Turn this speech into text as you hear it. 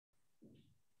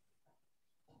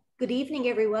Good evening,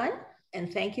 everyone,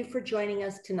 and thank you for joining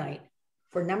us tonight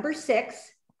for number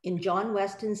 6 in John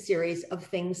Weston's series of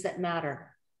Things That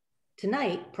Matter.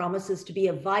 Tonight promises to be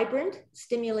a vibrant,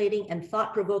 stimulating, and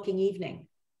thought-provoking evening.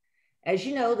 As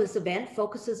you know, this event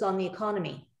focuses on the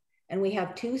economy, and we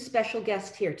have two special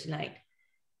guests here tonight,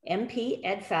 MP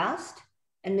Ed Fast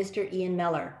and Mr. Ian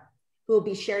Mellor, who will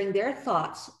be sharing their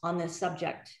thoughts on this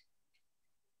subject.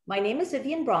 My name is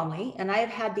Vivian Bromley, and I have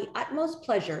had the utmost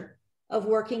pleasure of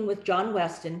working with John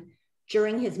Weston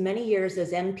during his many years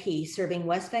as MP serving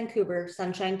West Vancouver,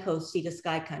 Sunshine Coast, Sea to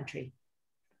Sky Country.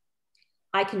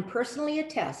 I can personally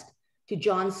attest to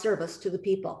John's service to the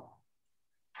people.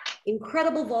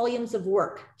 Incredible volumes of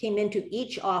work came into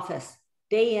each office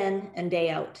day in and day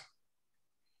out.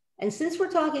 And since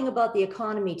we're talking about the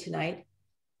economy tonight,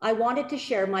 I wanted to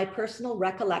share my personal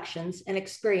recollections and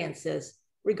experiences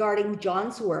regarding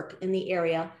John's work in the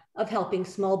area of helping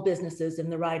small businesses in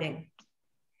the riding.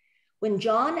 When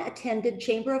John attended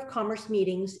Chamber of Commerce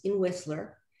meetings in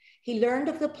Whistler, he learned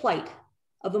of the plight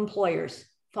of employers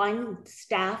finding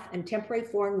staff and temporary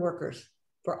foreign workers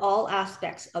for all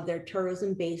aspects of their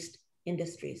tourism-based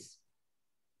industries.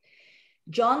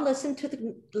 John listened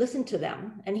to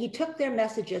them, and he took their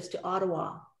messages to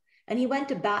Ottawa, and he went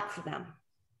to bat for them.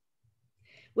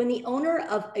 When the owner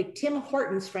of a Tim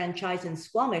Hortons franchise in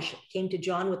Squamish came to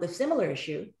John with a similar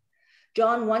issue,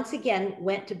 John once again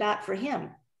went to bat for him,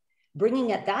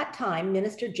 bringing at that time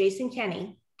Minister Jason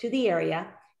Kenney to the area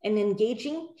and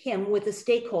engaging him with the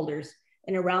stakeholders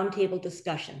in a roundtable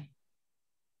discussion.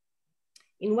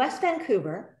 In West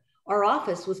Vancouver, our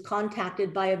office was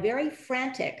contacted by a very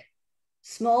frantic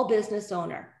small business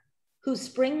owner whose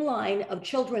spring line of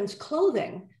children's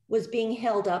clothing was being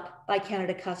held up by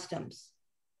Canada Customs.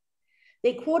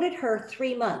 They quoted her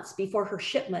 3 months before her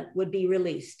shipment would be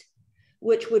released,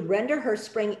 which would render her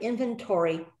spring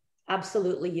inventory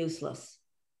absolutely useless.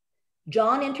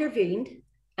 John intervened,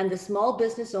 and the small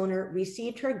business owner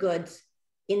received her goods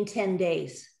in 10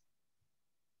 days.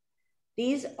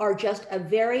 These are just a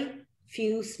very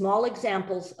few small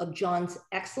examples of John's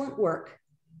excellent work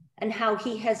and how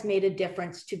he has made a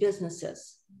difference to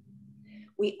businesses.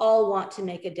 We all want to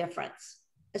make a difference,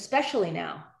 especially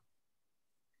now.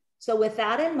 So with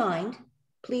that in mind,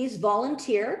 please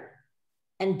volunteer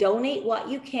and donate what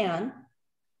you can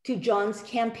to John's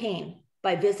campaign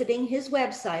by visiting his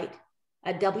website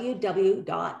at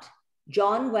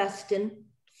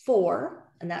www.johnweston4,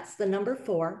 and that's the number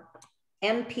 4,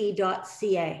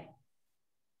 mp.ca.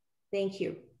 Thank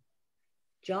you.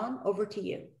 John, over to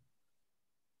you.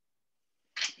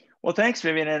 Well, thanks,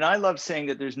 Vivian. And I love saying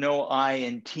that there's no I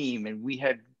in team. And we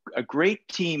had a great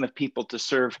team of people to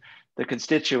serve the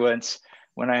constituents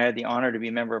when I had the honor to be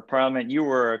a member of parliament. You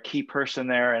were a key person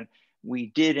there, and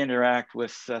we did interact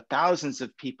with thousands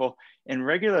of people and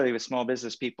regularly with small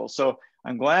business people. So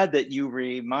I'm glad that you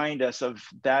remind us of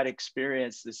that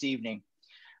experience this evening.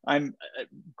 I'm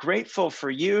grateful for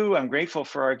you, I'm grateful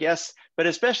for our guests, but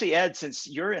especially Ed, since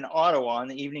you're in Ottawa and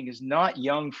the evening is not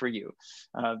young for you.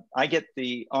 I get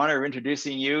the honor of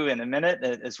introducing you in a minute,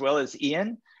 as well as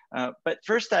Ian. But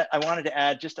first, I wanted to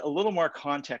add just a little more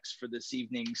context for this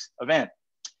evening's event.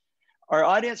 Our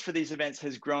audience for these events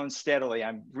has grown steadily.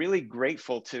 I'm really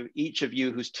grateful to each of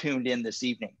you who's tuned in this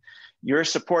evening. Your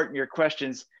support and your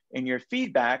questions and your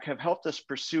feedback have helped us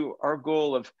pursue our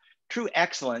goal of true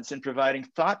excellence in providing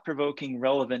thought-provoking,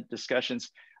 relevant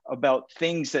discussions about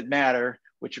things that matter,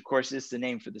 which of course is the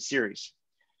name for the series.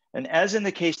 And as in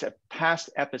the case of past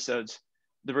episodes,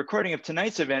 the recording of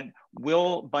tonight's event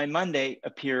will, by Monday,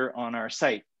 appear on our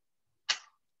site.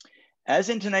 As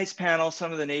in tonight's panel,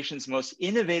 some of the nation's most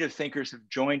innovative thinkers have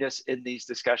joined us in these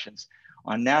discussions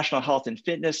on national health and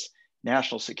fitness,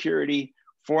 national security,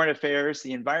 foreign affairs,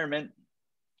 the environment,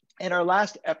 and our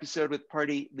last episode with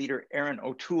party leader Erin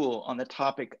O'Toole on the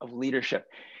topic of leadership.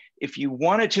 If you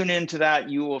want to tune into that,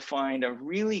 you will find a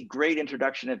really great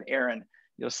introduction of Erin.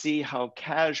 You'll see how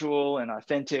casual and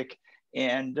authentic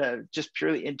and just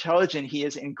purely intelligent he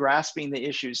is in grasping the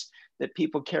issues that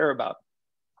people care about.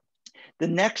 The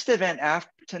next event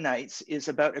after tonight's is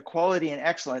about equality and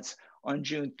excellence on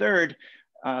June 3rd.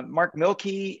 Mark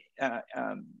Milkey,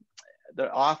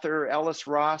 the author, Ellis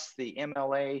Ross, the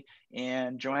MLA,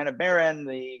 and Joanna Barron,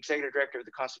 the Executive Director of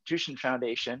the Constitution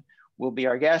Foundation, will be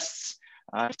our guests.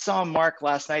 I saw Mark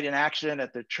last night in action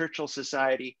at the Churchill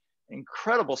Society.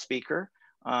 Incredible speaker.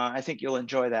 I think you'll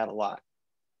enjoy that a lot.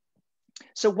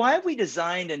 So why have we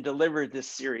designed and delivered this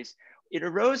series? It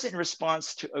arose in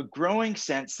response to a growing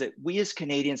sense that we as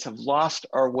Canadians have lost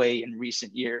our way in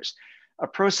recent years, a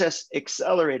process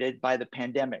accelerated by the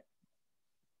pandemic.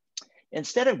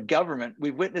 Instead of government,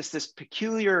 we've witnessed this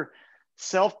peculiar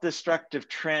self-destructive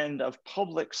trend of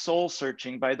public soul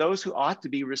searching by those who ought to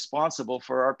be responsible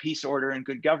for our peace, order, and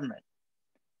good government.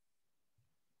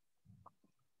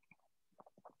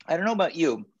 I don't know about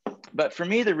you, but for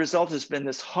me, the result has been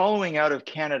this hollowing out of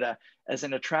Canada as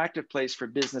an attractive place for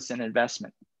business and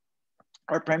investment.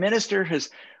 Our Prime Minister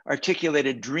has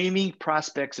articulated dreamy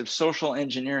prospects of social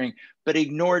engineering, but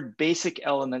ignored basic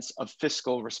elements of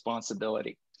fiscal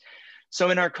responsibility.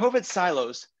 So in our COVID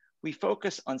silos, we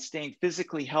focus on staying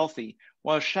physically healthy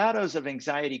while shadows of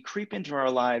anxiety creep into our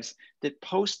lives that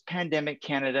post-pandemic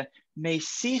Canada may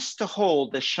cease to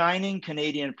hold the shining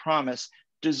Canadian promise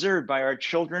deserved by our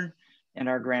children and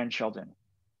our grandchildren.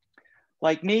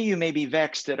 Like me, you may be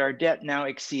vexed that our debt now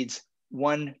exceeds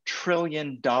 $1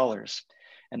 trillion.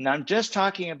 And I'm just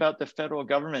talking about the federal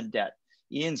government debt.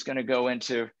 Ian's going to go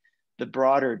into the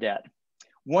broader debt.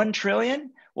 1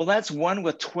 trillion? Well, that's one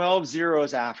with 12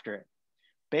 zeros after it.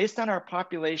 Based on our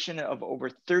population of over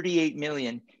 38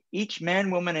 million, each man,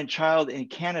 woman, and child in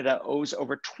Canada owes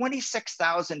over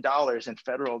 $26,000 in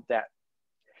federal debt.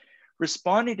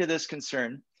 Responding to this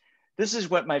concern, this is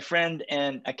what my friend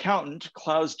and accountant,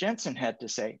 Klaus Jensen, had to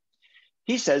say.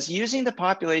 He says, using the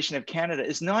population of Canada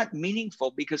is not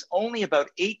meaningful because only about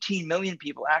 18 million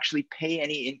people actually pay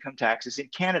any income taxes in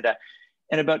Canada,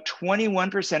 and about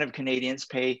 21% of Canadians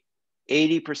pay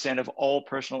 80% of all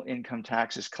personal income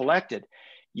taxes collected.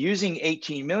 Using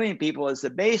 18 million people as the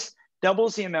base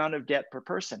doubles the amount of debt per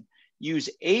person. Use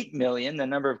 8 million, the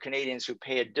number of Canadians who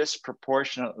pay a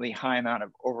disproportionately high amount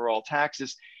of overall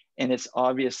taxes, and it's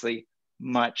obviously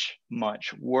much,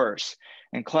 much worse.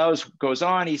 And Klaus goes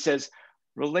on, he says,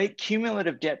 relate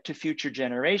cumulative debt to future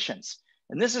generations.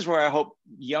 And this is where I hope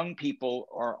young people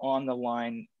are on the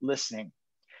line listening.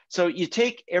 So you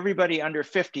take everybody under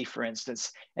 50, for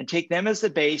instance, and take them as the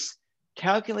base,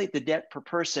 calculate the debt per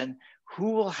person,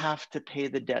 who will have to pay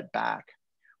the debt back?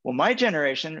 Well, my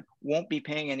generation won't be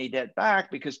paying any debt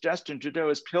back because Justin Trudeau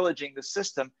is pillaging the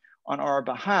system on our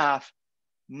behalf,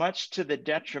 much to the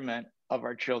detriment of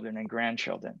our children and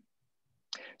grandchildren.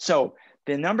 So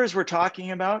the numbers we're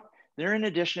talking about, they're in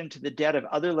addition to the debt of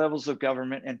other levels of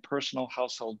government and personal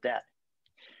household debt.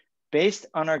 Based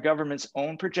on our government's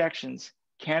own projections,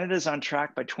 Canada is on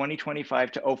track by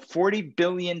 2025 to owe $40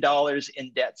 billion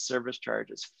in debt service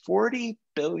charges, $40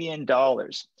 billion.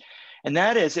 And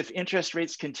that is if interest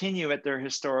rates continue at their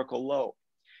historical low.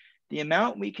 The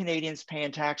amount we Canadians pay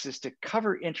in taxes to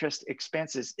cover interest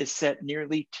expenses is set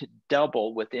nearly to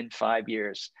double within 5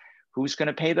 years. Who's going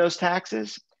to pay those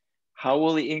taxes? How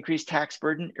will the increased tax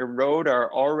burden erode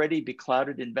our already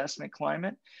beclouded investment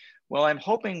climate? Well, I'm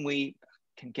hoping we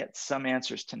can get some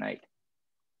answers tonight.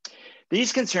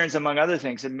 These concerns, among other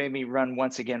things, have made me run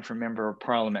once again for Member of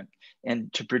Parliament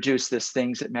and to produce this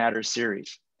Things That Matter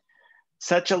series.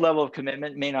 Such a level of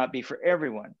commitment may not be for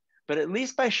everyone, but at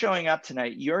least by showing up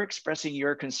tonight, you're expressing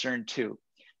your concern too.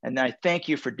 And I thank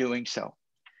you for doing so.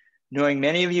 Knowing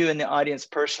many of you in the audience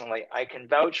personally, I can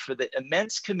vouch for the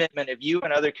immense commitment of you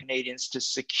and other Canadians to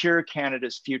secure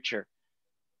Canada's future.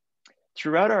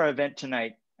 Throughout our event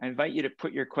tonight, I invite you to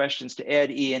put your questions to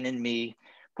Ed, Ian, and me.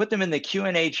 Put them in the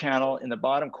Q&A channel in the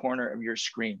bottom corner of your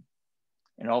screen,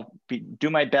 and I'll do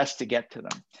my best to get to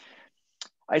them.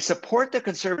 I support the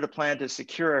Conservative plan to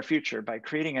secure our future by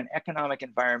creating an economic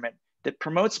environment that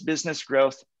promotes business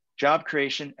growth, job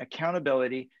creation,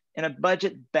 accountability, and a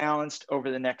budget balanced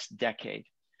over the next decade.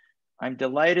 I'm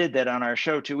delighted that on our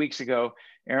show 2 weeks ago,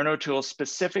 Erin O'Toole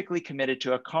specifically committed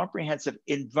to a comprehensive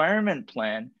environment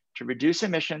plan to reduce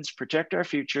emissions, protect our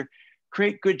future,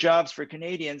 create good jobs for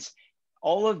Canadians,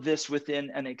 all of this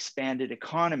within an expanded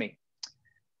economy.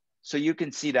 So you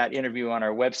can see that interview on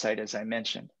our website, as I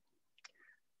mentioned.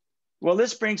 Well,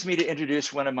 this brings me to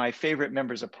introduce one of my favorite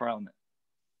members of Parliament.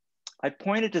 I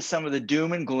pointed to some of the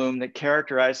doom and gloom that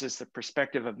characterizes the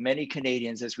perspective of many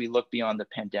Canadians as we look beyond the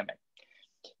pandemic.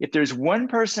 If there's one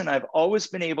person I've always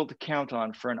been able to count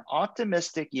on for an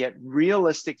optimistic yet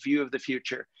realistic view of the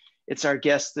future, it's our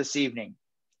guest this evening.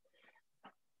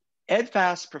 Ed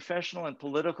Fast's professional and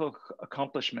political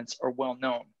accomplishments are well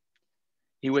known.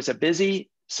 He was a busy,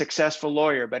 successful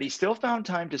lawyer, but he still found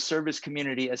time to serve his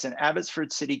community as an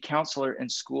Abbotsford City Councillor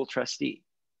and school trustee.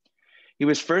 He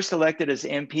was first elected as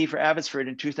MP for Abbotsford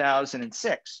in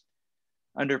 2006.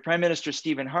 Under Prime Minister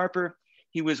Stephen Harper,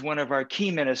 he was one of our key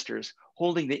ministers,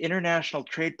 holding the international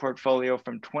trade portfolio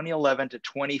from 2011 to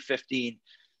 2015,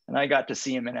 and I got to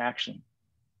see him in action.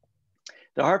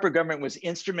 The Harper government was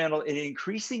instrumental in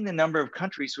increasing the number of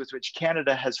countries with which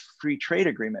Canada has free trade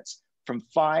agreements from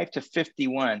 5 to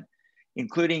 51,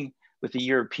 including with the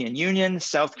European Union,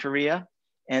 South Korea,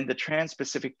 and the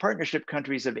Trans-Pacific Partnership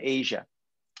countries of Asia.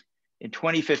 In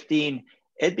 2015,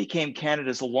 Ed became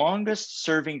Canada's longest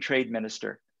serving trade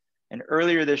minister. And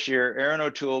earlier this year, Aaron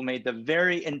O'Toole made the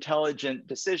very intelligent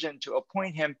decision to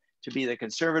appoint him to be the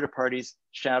Conservative Party's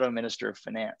Shadow Minister of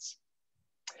Finance.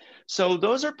 So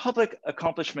those are public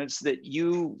accomplishments that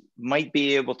you might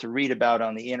be able to read about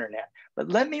on the internet. But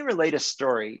let me relate a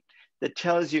story that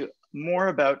tells you more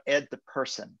about Ed the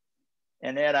person.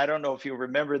 And Ed, I don't know if you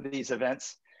remember these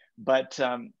events, but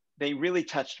they really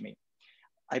touched me.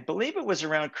 I believe it was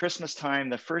around Christmas time,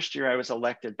 the first year I was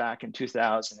elected back in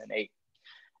 2008.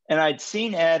 And I'd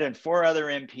seen Ed and 4 other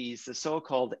MPs, the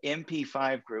so-called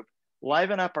MP5 group,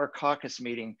 liven up our caucus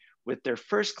meeting with their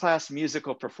first-class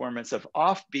musical performance of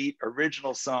offbeat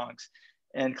original songs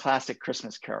and classic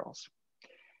Christmas carols.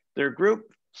 Their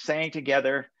group sang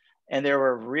together, and they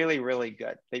were really, really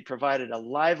good. They provided a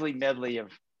lively medley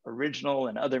of original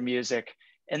and other music,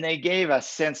 and they gave a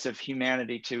sense of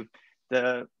humanity to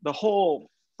the whole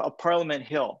of Parliament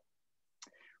Hill.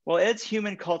 Well, Ed's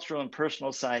human, cultural, and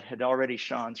personal side had already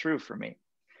shone through for me.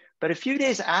 But a few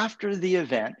days after the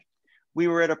event, we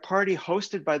were at a party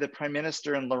hosted by the Prime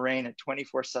Minister in Lorraine at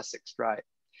 24 Sussex Drive.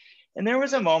 And there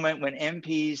was a moment when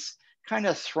MPs kind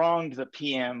of thronged the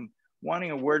PM, wanting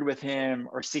a word with him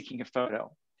or seeking a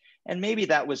photo. And maybe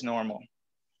that was normal.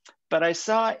 But I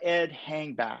saw Ed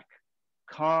hang back,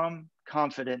 calm,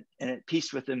 confident, and at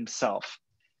peace with himself.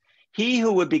 He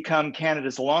who would become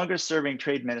Canada's longest serving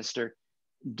trade minister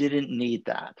didn't need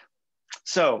that.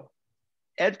 So,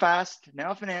 Ed Fast,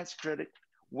 now finance critic,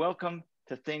 welcome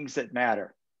to Things That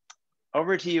Matter.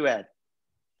 Over to you, Ed.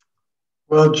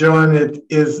 Well, John, it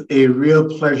is a real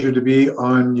pleasure to be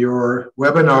on your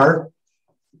webinar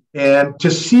and to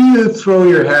see you throw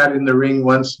your hat in the ring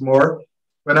once more.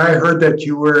 When I heard that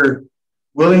you were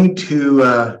willing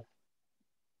to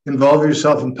involve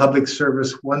yourself in public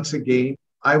service once again,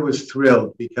 I was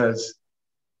thrilled because,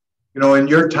 you know, in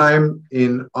your time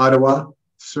in Ottawa,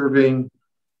 serving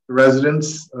the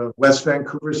residents of West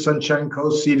Vancouver, Sunshine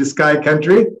Coast, Sea to Sky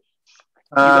country,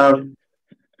 you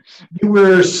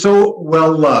were so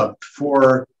well loved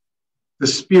for the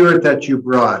spirit that you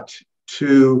brought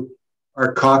to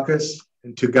our caucus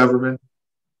and to government.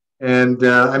 And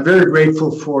I'm very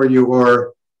grateful for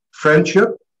your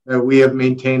friendship that we have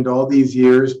maintained all these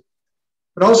years,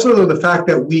 but also the fact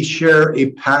that we share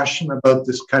a passion about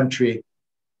this country.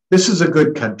 This is a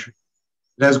good country.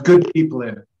 It has good people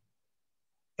in it.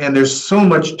 And there's so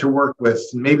much to work with.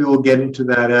 And maybe we'll get into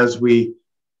that as we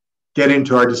get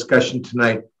into our discussion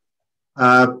tonight.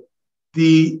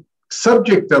 The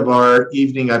subject of our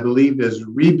evening, I believe, is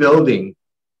rebuilding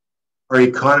our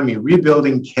economy,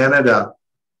 rebuilding Canada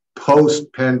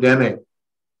post-pandemic.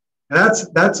 And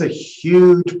that's a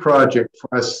huge project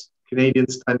for us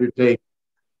Canadians to undertake.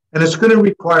 And it's going to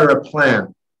require a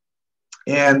plan.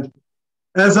 And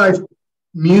as I've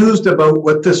mused about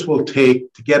what this will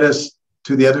take to get us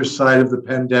to the other side of the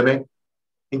pandemic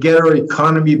and get our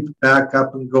economy back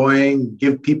up and going,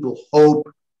 give people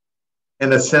hope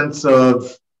and a sense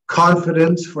of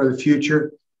confidence for the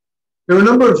future, there are a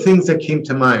number of things that came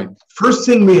to mind. First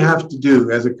thing we have to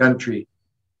do as a country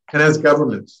and as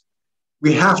governments,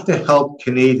 we have to help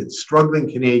Canadians, struggling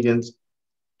Canadians,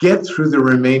 get through the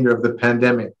remainder of the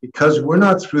pandemic, because we're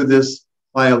not through this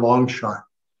by a long shot.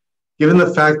 Given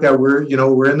the fact that we're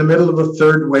in the middle of a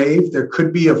third wave, there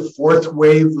could be a fourth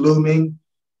wave looming.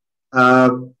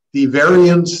 The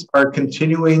variants are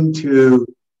continuing to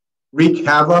wreak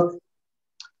havoc,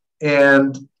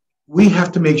 and we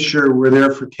have to make sure we're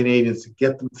there for Canadians to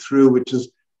get them through, which is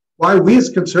why we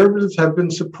as Conservatives have been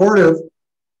supportive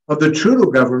of the Trudeau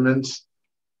government's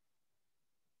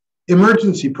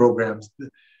emergency programs, the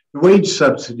wage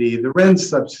subsidy, the rent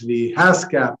subsidy,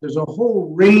 HASCAP. There's a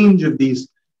whole range of these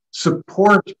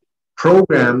support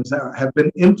programs that have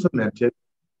been implemented.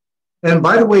 And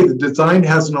by the way, the design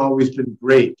hasn't always been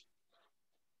great,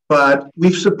 but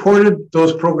we've supported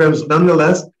those programs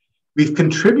nonetheless. We've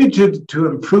contributed to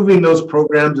improving those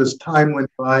programs as time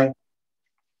went by.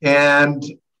 And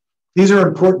these are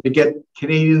important to get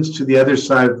Canadians to the other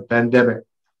side of the pandemic.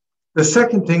 The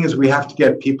second thing is we have to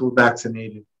get people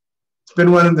vaccinated. It's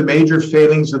been one of the major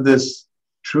failings of this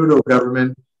Trudeau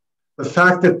government. The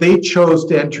fact that they chose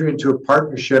to enter into a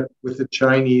partnership with the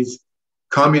Chinese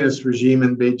communist regime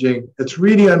in Beijing. It's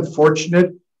really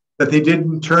unfortunate that they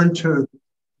didn't turn to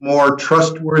more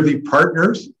trustworthy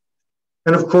partners.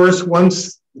 And of course,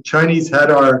 once the Chinese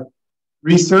had our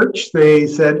research, they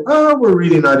said, oh, we're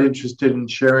really not interested in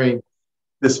sharing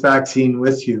this vaccine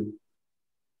with you.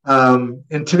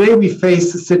 And today we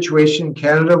face a situation in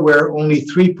Canada where only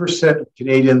 3% of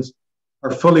Canadians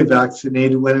are fully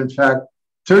vaccinated, when in fact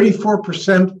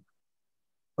 34%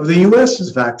 of the US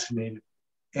is vaccinated.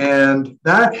 And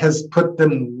that has put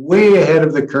them way ahead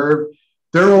of the curve.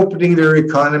 They're opening their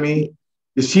economy.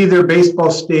 You see their baseball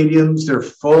stadiums, they're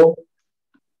full.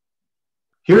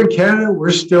 Here in Canada,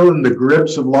 we're still in the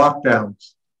grips of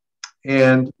lockdowns.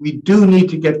 And we do need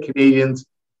to get Canadians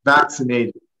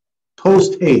vaccinated,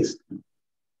 post haste.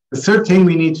 The third thing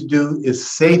we need to do is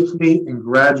safely and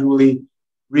gradually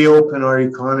reopen our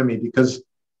economy, because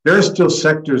there are still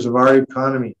sectors of our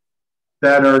economy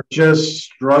that are just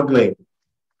struggling.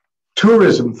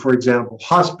 Tourism, for example,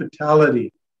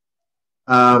 hospitality,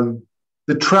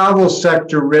 the travel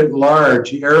sector writ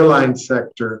large, the airline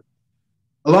sector,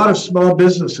 a lot of small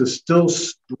businesses still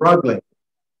struggling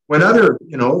when other,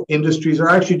 industries are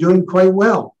actually doing quite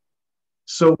well.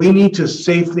 So we need to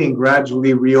safely and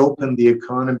gradually reopen the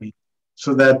economy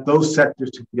so that those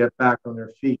sectors can get back on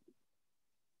their feet.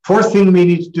 Fourth thing we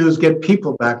need to do is get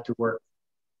people back to work.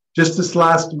 Just this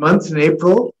last month in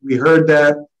April, we heard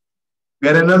that we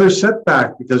had another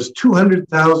setback because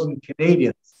 200,000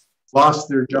 Canadians lost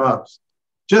their jobs.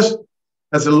 Just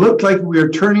as it looked like we were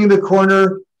turning the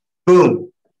corner, boom,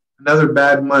 another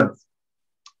bad month,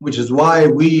 which is why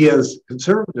we as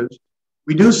Conservatives,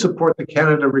 we do support the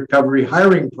Canada Recovery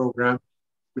Hiring Program,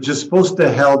 which is supposed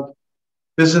to help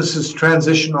businesses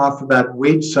transition off of that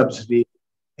wage subsidy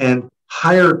and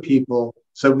hire people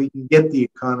so we can get the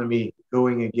economy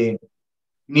going again.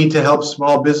 We need to help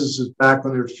small businesses back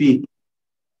on their feet.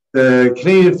 The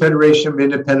Canadian Federation of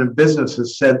Independent Business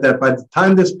has said that by the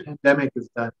time this pandemic is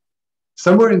done,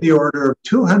 somewhere in the order of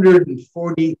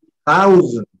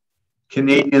 240,000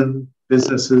 Canadian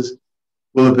businesses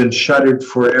will have been shuttered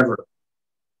forever.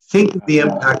 Think of the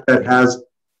impact that has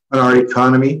on our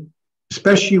economy,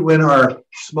 especially when our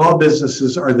small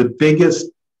businesses are the biggest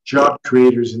job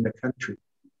creators in the country.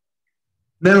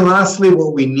 And then lastly,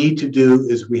 what we need to do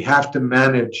is we have to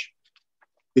manage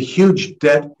the huge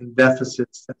debt and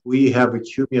deficits that we have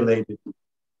accumulated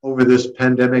over this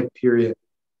pandemic period.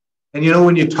 And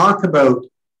when you talk about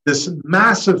this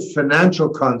massive financial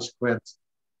consequence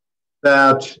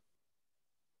that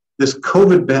this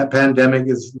COVID pandemic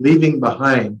is leaving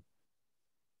behind,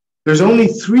 there's only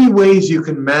three ways you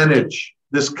can manage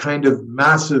this kind of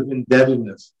massive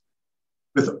indebtedness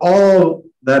with all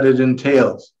that it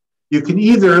entails. You can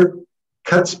either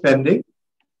cut spending,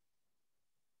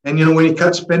 and when you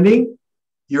cut spending,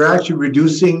 you're actually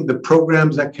reducing the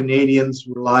programs that Canadians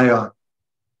rely on.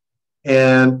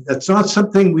 And that's not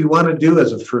something we want to do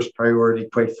as a first priority,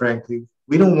 quite frankly.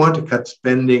 We don't want to cut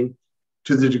spending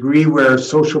to the degree where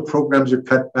social programs are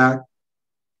cut back.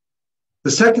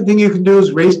 The second thing you can do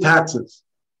is raise taxes.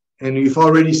 And you've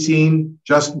already seen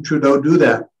Justin Trudeau do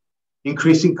that,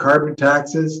 increasing carbon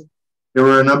taxes. There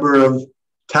were a number of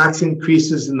tax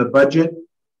increases in the budget.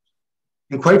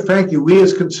 And quite frankly, we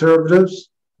as Conservatives,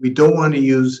 we don't want to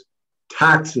use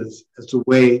taxes as a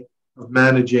way of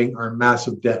managing our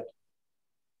massive debt.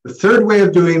 The third way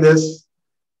of doing this,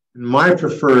 and my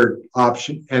preferred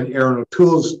option, and Aaron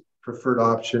O'Toole's preferred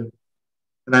option,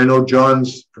 and I know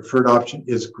John's preferred option,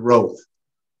 is growth.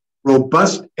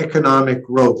 Robust economic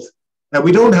growth. That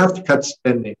we don't have to cut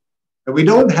spending, that we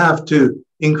don't have to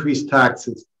increase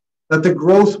taxes, that the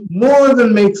growth more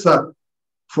than makes up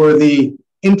for the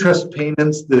interest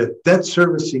payments, the debt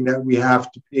servicing that we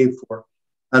have to pay for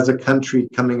as a country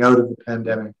coming out of the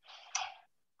pandemic.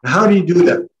 How do you do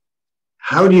that?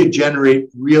 How do you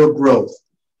generate real growth?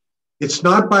 It's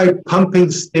not by pumping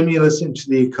stimulus into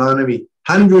the economy,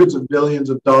 hundreds of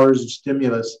billions of dollars of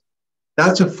stimulus.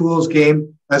 That's a fool's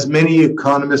game, as many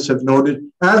economists have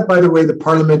noted, as, by the way, the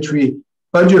parliamentary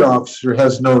budget officer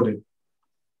has noted.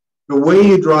 The way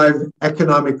you drive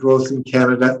economic growth in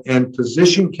Canada and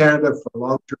position Canada for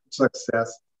long-term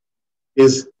success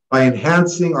is by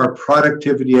enhancing our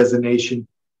productivity as a nation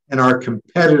and our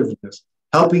competitiveness,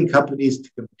 helping companies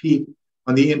to compete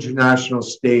on the international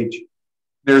stage.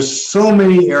 There's so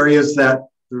many areas that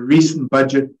the recent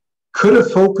budget could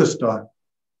have focused on.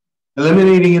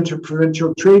 Eliminating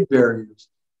interprovincial trade barriers,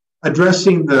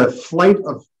 addressing the flight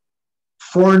of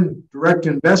foreign direct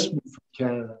investment from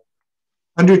Canada,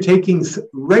 undertaking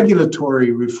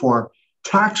regulatory reform,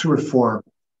 tax reform,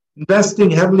 investing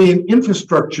heavily in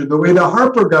infrastructure the way the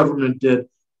Harper government did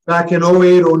back in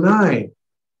 08-09,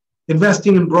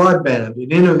 investing in broadband,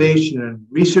 in innovation and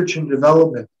research and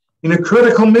development, in a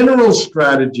critical minerals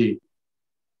strategy,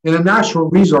 in a natural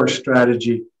resource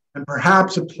strategy, and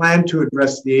perhaps a plan to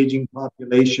address the aging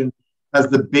population as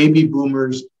the baby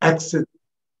boomers exit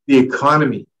the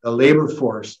economy, the labor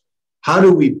force. How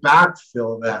do we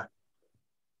backfill that?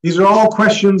 These are all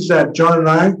questions that John and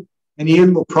I and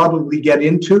Ian will probably get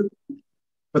into,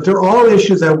 but they're all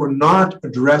issues that were not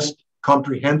addressed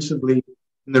comprehensively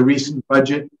in the recent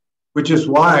budget, which is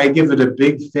why I give it a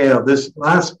big fail. This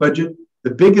last budget,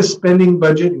 the biggest spending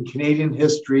budget in Canadian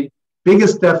history,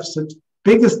 biggest deficits,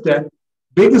 biggest debt,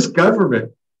 biggest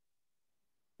government,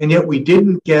 and yet we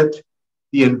didn't get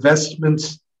the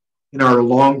investments in our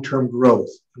long-term growth,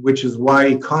 which is why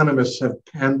economists have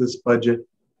panned this budget.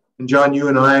 And John, you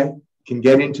and I can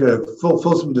get into a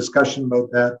fulsome discussion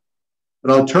about that,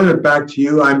 but I'll turn it back to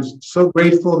you. I'm so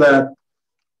grateful that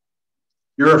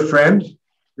you're a friend.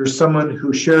 You're someone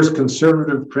who shares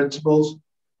conservative principles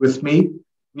with me.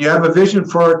 You have a vision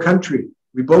for our country.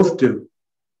 We both do.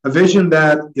 A vision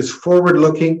that is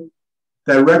forward-looking,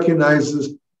 that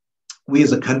recognizes we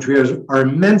as a country are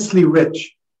immensely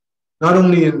rich, not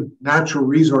only in natural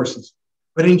resources,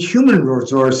 but in human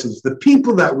resources, the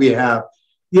people that we have,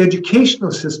 the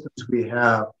educational systems we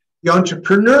have, the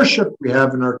entrepreneurship we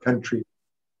have in our country.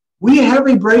 We have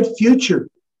a bright future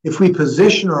if we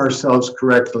position ourselves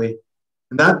correctly,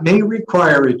 and that may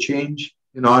require a change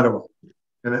in Ottawa.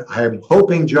 And I'm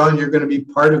hoping, John, you're going to be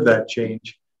part of that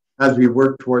change as we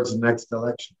work towards the next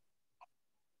election.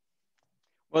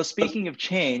 Well, speaking of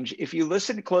change, if you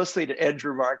listen closely to Ed's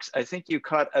remarks, I think you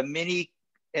caught a mini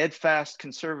EdFast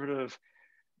conservative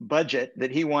budget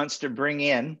that he wants to bring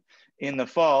in the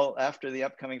fall after the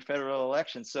upcoming federal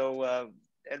election. So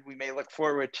Ed, we may look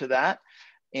forward to that.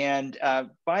 And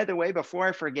by the way, before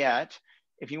I forget,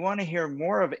 if you want to hear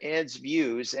more of Ed's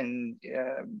views, and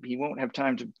he won't have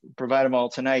time to provide them all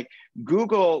tonight,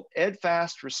 Google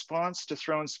EdFast response to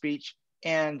throne speech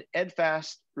and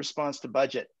EdFast response to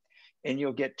budget, and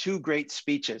you'll get two great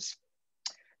speeches.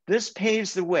 This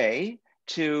paves the way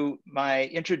to my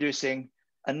introducing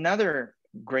another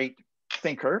great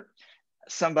thinker,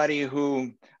 somebody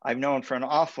who I've known for an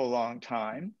awful long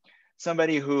time,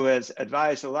 somebody who has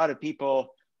advised a lot of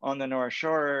people on the North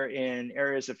Shore in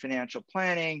areas of financial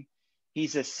planning.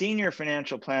 He's a senior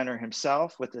financial planner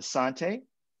himself with Asante.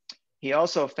 He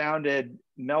also founded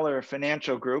Mellor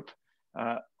Financial Group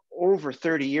over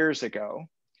 30 years ago.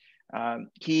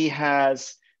 He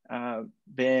has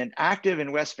been active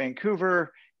in West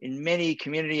Vancouver in many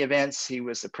community events. He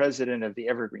was the president of the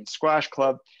Evergreen Squash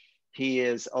Club. He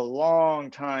is a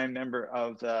longtime member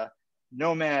of the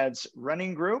Nomads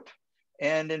Running Group.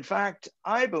 And in fact,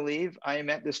 I believe I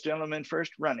met this gentleman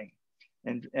first running.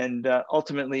 And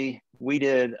ultimately, we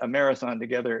did a marathon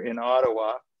together in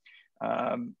Ottawa.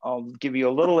 I'll give you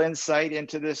a little insight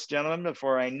into this gentleman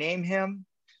before I name him.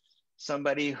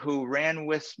 Somebody who ran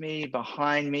with me,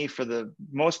 behind me for the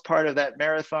most part of that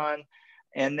marathon,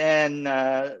 and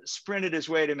then sprinted his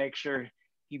way to make sure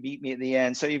he beat me at the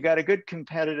end. So you've got a good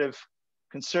competitive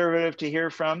conservative to hear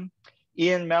from.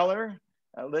 Ian Mellor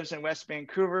lives in West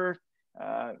Vancouver.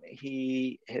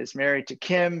 He is married to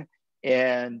Kim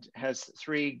and has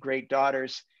 3 great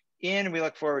daughters. Ian, we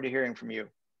look forward to hearing from you.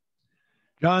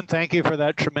 John, thank you for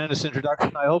that tremendous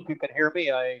introduction. I hope you can hear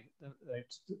me.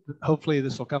 Hopefully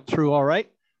this will come through all right.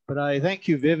 But I thank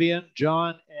you, Vivian,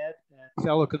 John, Ed, and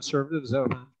fellow conservatives.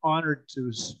 I'm honored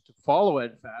to follow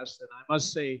EdFast. And I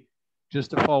must say,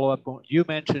 just to follow up on what you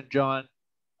mentioned, John,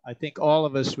 I think all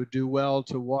of us would do well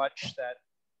to watch that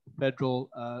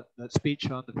that speech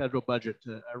on the federal budget.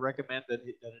 I recommend that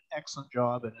he did an excellent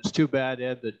job. And it's too bad,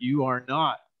 Ed, that you are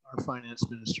not our finance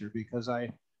minister, because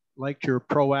I liked your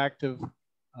proactive,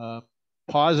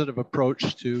 positive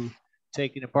approach to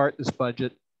taking apart this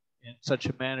budget in such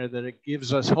a manner that it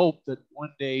gives us hope that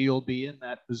one day you'll be in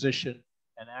that position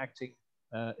and acting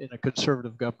in a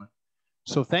conservative government.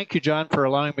 So thank you, John, for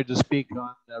allowing me to speak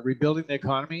on rebuilding the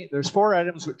economy. There's 4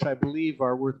 items which I believe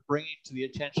are worth bringing to the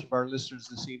attention of our listeners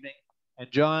this evening. And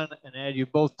John and Ed, you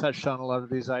both touched on a lot of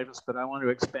these items, but I want to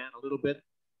expand a little bit.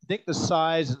 I think the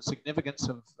size and significance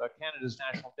of Canada's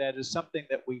national debt is something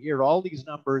that we hear all these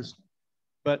numbers,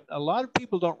 but a lot of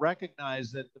people don't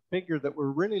recognize that the figure that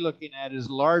we're really looking at is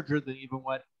larger than even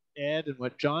what Ed and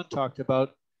what John talked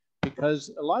about, because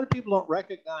a lot of people don't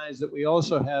recognize that we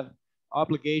also have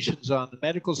obligations on the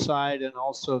medical side and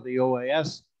also the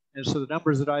OAS. And so the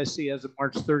numbers that I see as of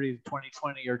March 30th,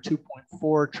 2020 are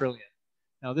 2.4 trillion.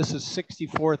 Now this is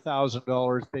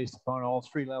 $64,000 based upon all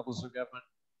 3 levels of government.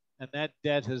 And that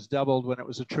debt has doubled. When it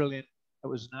was $1 trillion. It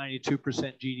was 92%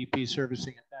 GDP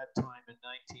servicing at that time in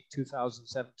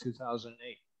 2007,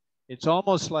 2008. It's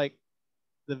almost like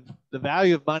the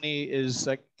value of money is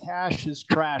like cash is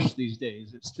trash these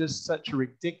days. It's just such a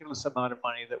ridiculous amount of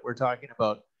money that we're talking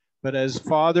about. But as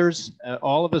fathers,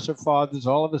 all of us are fathers,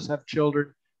 all of us have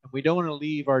children, and we don't want to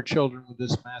leave our children with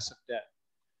this massive debt.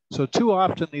 So too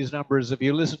often these numbers, if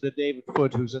you listen to David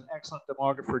Foote, who's an excellent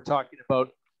demographer, talking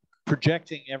about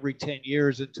projecting every 10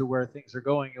 years into where things are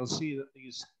going, you'll see that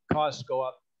these costs go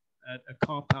up at a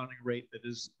compounding rate that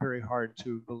is very hard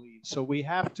to believe. So we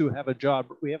have to have a job.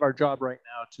 We have our job right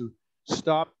now to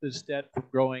stop this debt from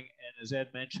growing, and as Ed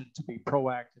mentioned, to be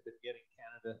proactive in getting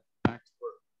Canada back to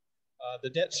work. The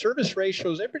debt service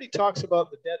ratios, everybody talks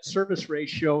about the debt service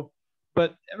ratio,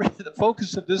 but the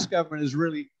focus of this government is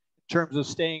really in terms of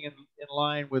staying in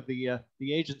line with the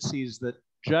agencies that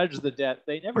judge the debt.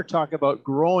 They never talk about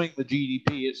growing the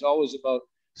GDP. It's always about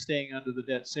staying under the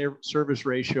debt service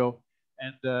ratio.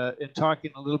 And in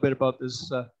talking a little bit about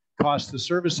this cost to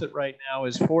service it right now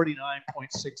is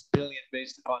 $49.6 billion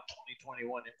based upon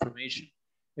 2021 information.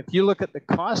 If you look at the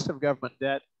cost of government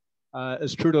debt,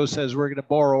 as Trudeau says, we're going to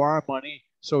borrow our money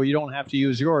so you don't have to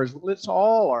use yours. Well, it's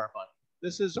all our money.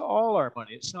 This is all our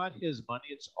money. It's not his money.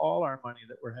 It's all our money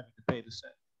that we're having to pay this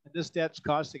debt. And this debt's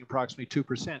costing approximately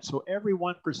 2%. So every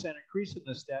 1% increase in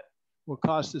this debt will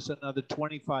cost us another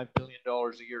 $25 billion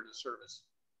a year to service.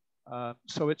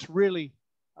 So it's really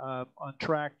on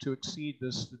track to exceed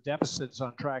this. The deficit's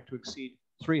on track to exceed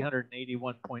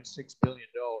 $381.6 billion.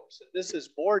 And this is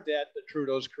more debt that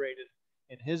Trudeau's created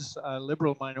in his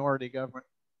Liberal minority government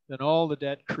than all the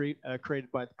debt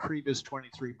created by the previous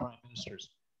 23 prime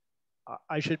ministers.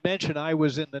 I should mention I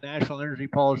was in the National Energy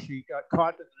Policy, got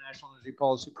caught in the National Energy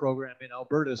Policy program in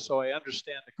Alberta, so I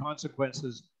understand the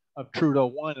consequences of Trudeau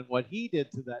 1 and what he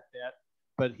did to that debt,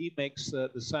 but he makes the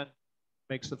son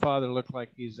makes the father look like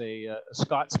he's a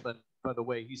Scotsman by the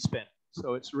way he spent.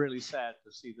 So it's really sad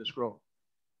to see this grow.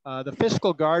 The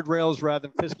fiscal guardrails rather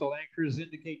than fiscal anchors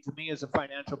indicate to me as a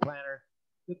financial planner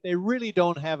that they really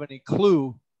don't have any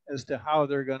clue as to how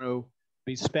they're going to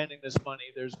be spending this money.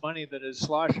 There's money that is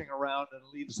sloshing around and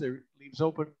leaves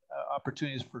open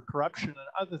opportunities for corruption and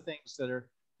other things that are,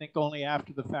 I think only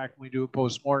after the fact when we do a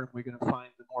post-mortem, we're going to find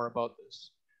more about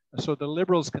this. So the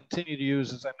Liberals continue to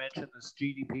use, as I mentioned, this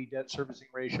GDP debt servicing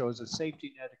ratio as a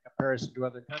safety net in comparison to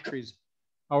other countries.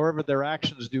 However, their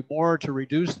actions do more to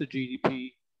reduce the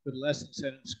GDP with less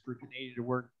incentives for Canadians to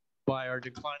work by our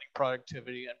declining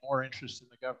productivity and more interest in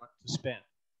the government to spend.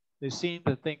 They seem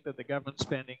to think that the government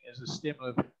spending is a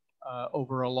stimulus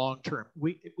over a long term.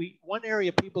 One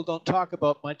area people don't talk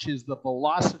about much is the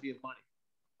velocity of money.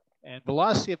 And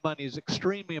velocity of money is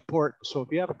extremely important. So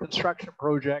if you have a construction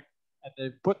project and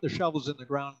they put the shovels in the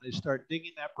ground and they start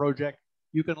digging that project,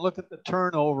 you can look at the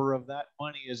turnover of that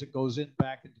money as it goes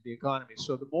back into the economy.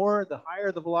 So the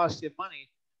higher the velocity of money,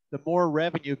 the more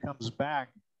revenue comes back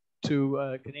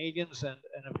to Canadians and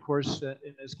of course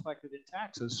is collected in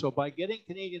taxes. So by getting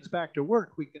Canadians back to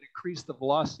work, we can increase the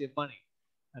velocity of money.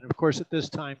 And of course, at this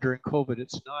time during COVID,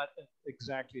 it's not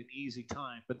exactly an easy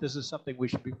time, but this is something we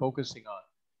should be focusing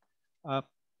on.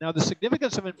 Now, the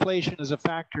significance of inflation is a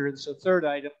factor. It's a third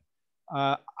item.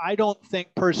 I don't think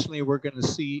personally we're going to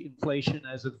see inflation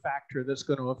as a factor that's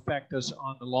going to affect us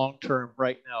on the long term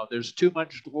right now. There's too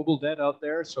much global debt out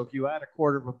there. So if you add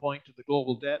 1/4 point to the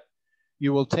global debt,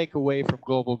 you will take away from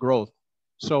global growth.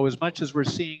 So as much as we're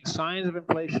seeing signs of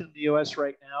inflation in the US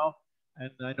right now,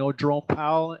 and I know Jerome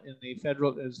Powell in the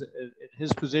federal is in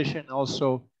his position,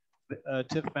 also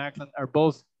Tiff Macklin are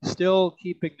both still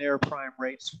keeping their prime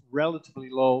rates relatively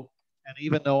low. And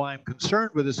even though I'm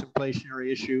concerned with this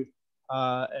inflationary issue,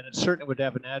 and it certainly would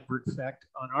have an adverse effect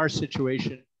on our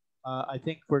situation, I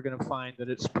think we're going to find that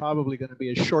it's probably going to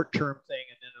be a short-term thing,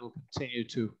 and then it'll continue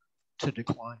to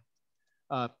decline.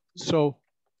 So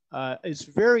it's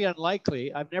very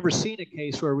unlikely. I've never seen a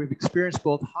case where we've experienced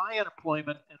both high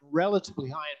unemployment and relatively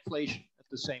high inflation at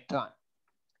the same time.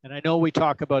 And I know we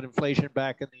talk about inflation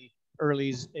back in the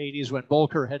early 80s when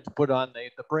Volcker had to put on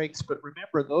the brakes, but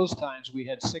remember those times we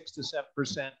had 6 to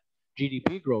 7%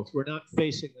 GDP growth. We're not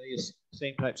facing these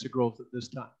same types of growth at this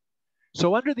time.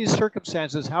 So under these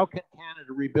circumstances, how can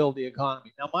Canada rebuild the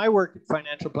economy? Now, my work in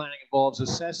financial planning involves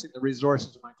assessing the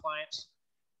resources of my clients,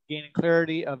 gaining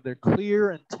clarity of their clear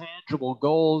and tangible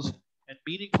goals and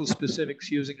meaningful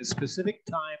specifics using a specific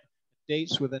time,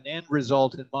 dates with an end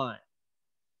result in mind.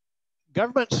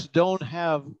 Governments don't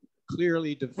have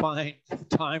clearly defined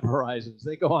time horizons.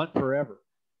 They go on forever.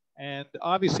 And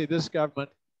obviously this government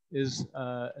is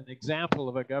an example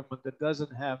of a government that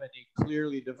doesn't have any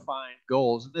clearly defined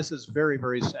goals. And this is very,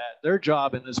 very sad. Their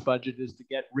job in this budget is to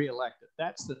get reelected.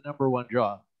 That's the #1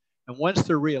 job. And once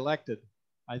they're reelected,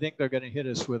 I think they're going to hit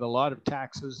us with a lot of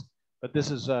taxes. But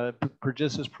this is a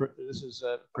projection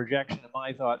of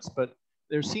my thoughts. But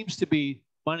there seems to be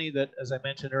money that, as I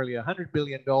mentioned earlier, $100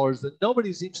 billion that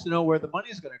nobody seems to know where the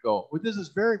money is going to go. Well, this is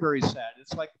very, very sad.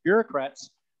 It's like bureaucrats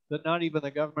that not even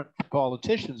the government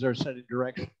politicians are setting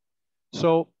direction.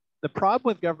 So the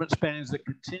problem with government spending is that it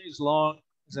continues long,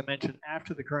 as I mentioned,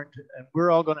 after the current, and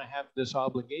we're all going to have this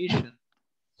obligation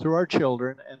through our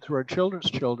children and through our children's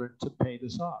children to pay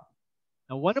this off.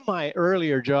 Now, one of my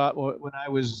earlier jobs, when I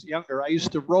was younger, I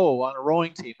used to row on a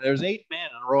rowing team. There's 8 men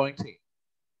on a rowing team.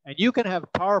 And you can have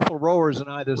powerful rowers on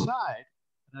either side.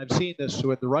 And I've seen this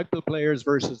with the rugby players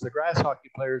versus the grass hockey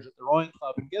players at the rowing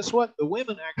club. And guess what? The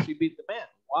women actually beat the men.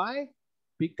 Why?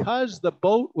 Because the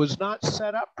boat was not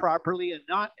set up properly and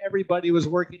not everybody was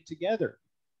working together.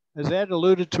 As Ed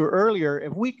alluded to earlier,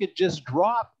 if we could just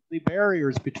drop the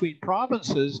barriers between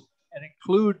provinces and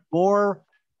include more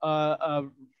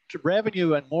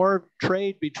revenue and more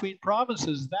trade between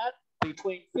provinces, that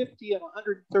between $50 and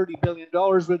 $130 billion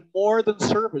would more than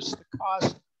service the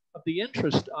cost of the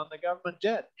interest on the government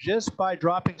debt just by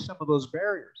dropping some of those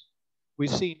barriers. We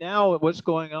see now what's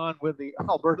going on with the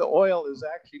Alberta oil is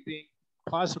actually being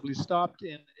possibly stopped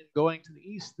in going to the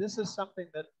east. This is something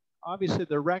that obviously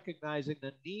they're recognizing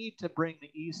the need to bring the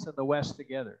east and the west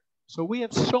together. So we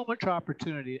have so much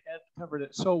opportunity. Ed covered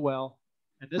it so well.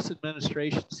 And this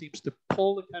administration seems to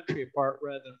pull the country apart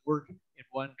rather than work in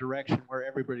one direction where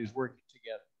everybody's working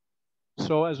together.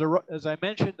 So as I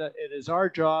mentioned, it is our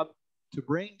job to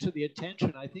bring to the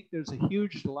attention, I think there's a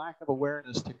huge lack of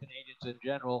awareness to Canadians in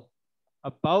general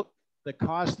about the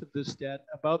cost of this debt,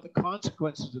 about the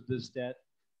consequences of this debt.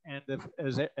 And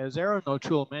as Aaron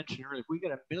O'Toole mentioned earlier, if we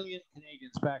get 1 million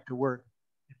Canadians back to work,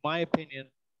 in my opinion,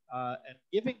 and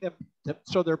giving them,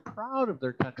 so they're proud of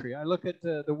their country. I look at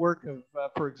the work of,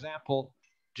 for example,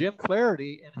 Jim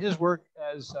Flaherty and his work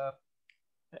as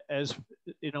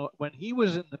you know, when he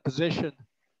was in the position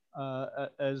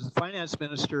as finance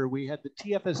minister, we had the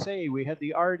TFSA, we had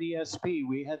the RDSP,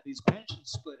 we had these pension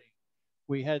splitting,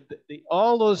 we had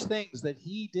all those things that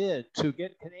he did to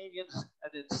get Canadians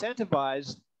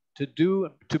incentivized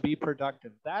to be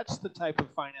productive. That's the type of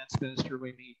finance minister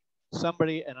we need.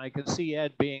 Somebody, and I can see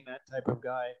Ed being that type of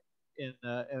guy in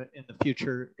the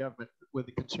future government with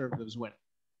the Conservatives winning.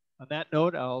 On that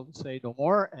note, I'll say no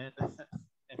more, and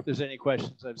if there's any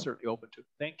questions, I'm certainly open to.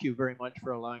 Thank you very much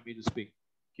for allowing me to speak.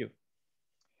 Thank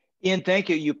you. Ian, thank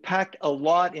you. You packed a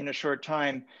lot in a short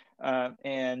time,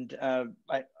 and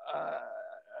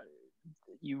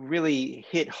you really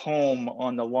hit home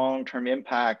on the long-term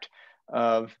impact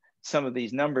of some of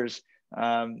these numbers.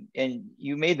 And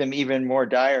you made them even more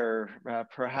dire,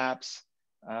 perhaps,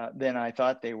 than I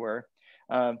thought they were.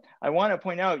 I want to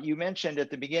point out, you mentioned at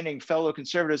the beginning, fellow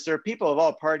Conservatives, there are people of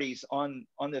all parties on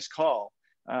this call.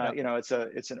 Yep. You know,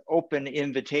 it's an open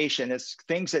invitation. It's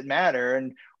things that matter,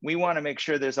 and we want to make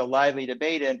sure there's a lively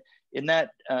debate. And in that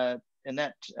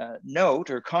note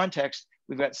or context,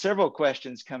 we've got several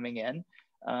questions coming in.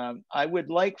 I would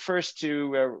like first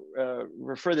to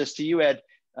refer this to you, Ed.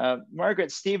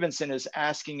 Margaret Stevenson is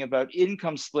asking about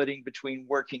income splitting between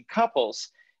working couples.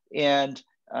 And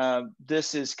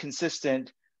this is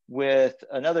consistent with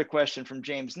another question from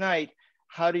James Knight.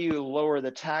 How do you lower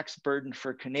the tax burden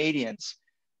for Canadians?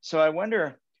 So I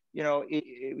wonder, you know,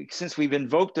 since we've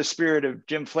invoked the spirit of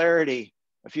Jim Flaherty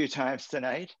a few times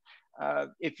tonight,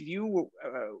 if you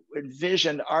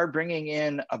envisioned our bringing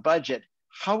in a budget,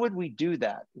 how would we do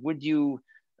that? Would you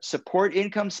support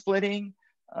income splitting?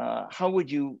 How would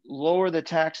you lower the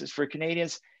taxes for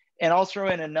Canadians? And I'll throw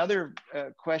in another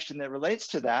question that relates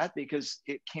to that because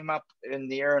it came up in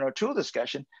the Aaron O'Toole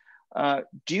discussion.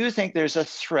 Do you think there's a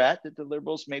threat that the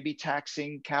Liberals may be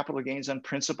taxing capital gains on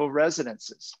principal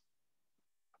residences?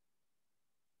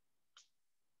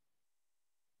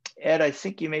 Ed, I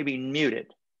think you may be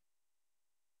muted.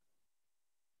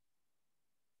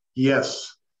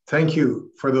 Yes, thank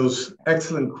you for those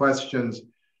excellent questions.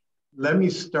 Let me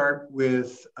start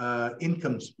with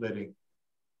income splitting.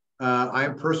 I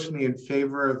am personally in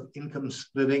favor of income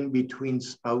splitting between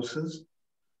spouses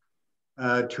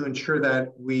to ensure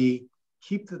that we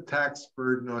keep the tax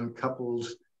burden on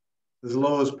couples as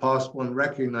low as possible and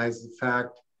recognize the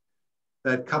fact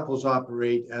that couples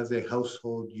operate as a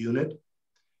household unit.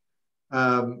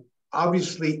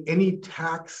 Obviously, any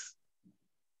tax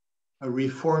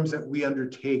reforms that we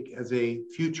undertake as a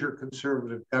future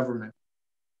Conservative government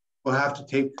will have to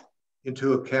take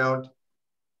into account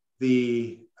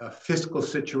the fiscal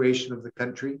situation of the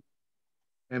country.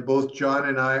 And both John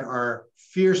and I are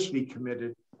fiercely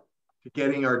committed to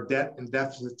getting our debt and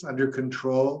deficits under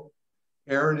control.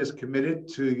 Aaron is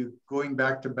committed to going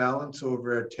back to balance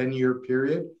over a 10-year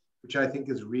period, which I think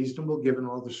is reasonable given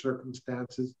all the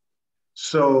circumstances.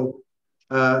 So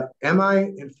am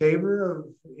I in favor of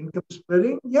income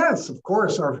splitting? Yes, of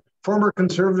course. Our former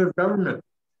Conservative government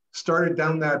started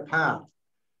down that path.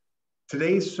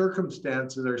 Today's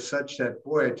circumstances are such that,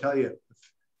 boy, I tell you,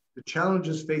 the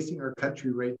challenges facing our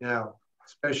country right now,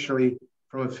 especially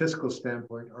from a fiscal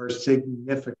standpoint, are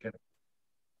significant.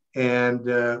 And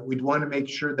we'd want to make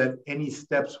sure that any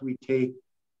steps we take in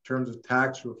terms of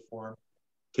tax reform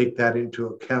take that into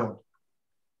account.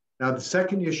 Now, the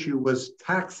second issue was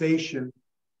taxation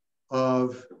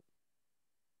of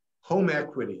home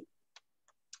equity.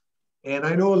 And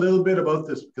I know a little bit about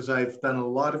this because I've done a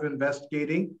lot of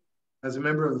investigating. As a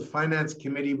member of the Finance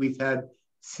Committee, we've had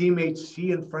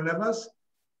CMHC in front of us.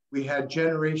 We had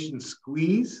Generation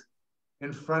Squeeze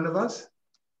in front of us.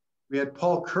 We had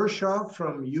Paul Kershaw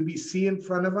from UBC in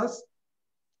front of us.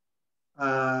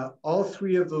 All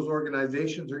three of those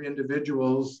organizations or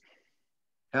individuals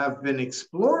have been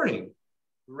exploring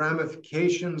the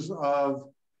ramifications of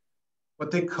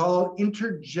what they call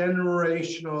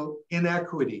intergenerational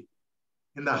inequity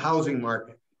in the housing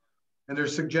market. And they're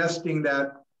suggesting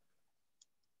that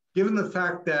given the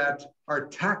fact that our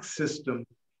tax system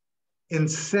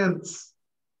incents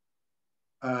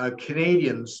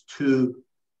Canadians to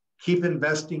keep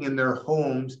investing in their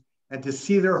homes and to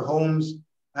see their homes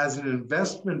as an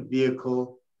investment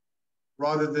vehicle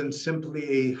rather than simply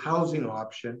a housing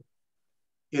option,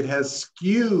 it has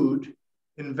skewed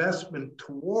investment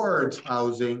towards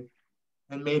housing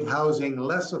and made housing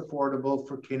less affordable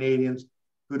for Canadians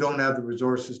who don't have the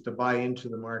resources to buy into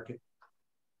the market.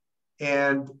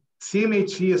 And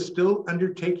CMHC is still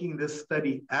undertaking this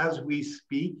study as we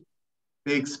speak.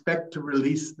 They expect to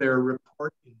release their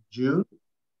report in June.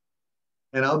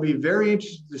 And I'll be very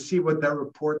interested to see what that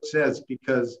report says,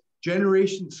 because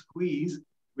Generation Squeeze,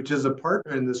 which is a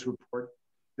partner in this report,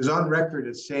 is on record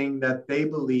as saying that they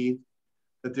believe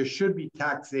that there should be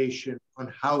taxation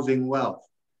on housing wealth.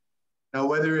 Now,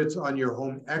 whether it's on your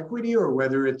home equity or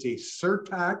whether it's a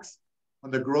surtax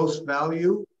on the gross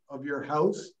value of your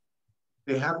house,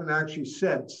 they haven't actually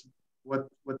said what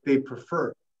they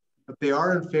prefer, but they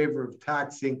are in favor of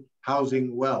taxing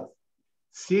housing wealth.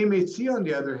 CMHC, on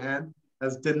the other hand,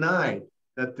 has denied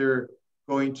that they're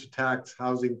going to tax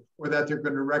housing or that they're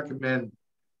going to recommend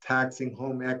taxing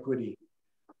home equity.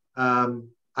 I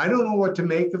don't know what to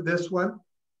make of this one.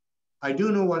 I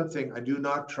do know one thing. I do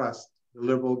not trust the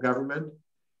Liberal government,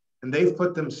 and they've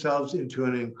put themselves into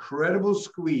an incredible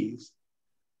squeeze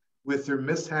with their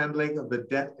mishandling of the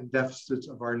debt and deficits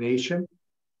of our nation.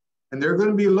 And they're going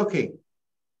to be looking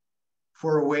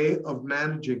for a way of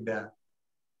managing that.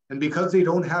 And because they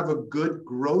don't have a good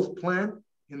growth plan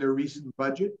in their recent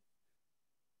budget,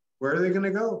 where are they going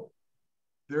to go?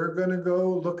 They're going to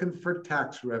go looking for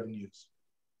tax revenues.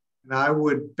 And I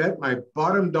would bet my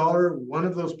bottom dollar, one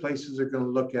of those places they're going to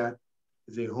look at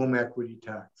is a home equity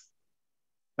tax.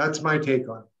 That's my take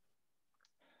on it.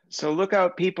 So look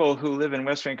out, people who live in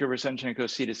West Vancouver, Sunshine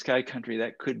Coast, Sea to Sky country.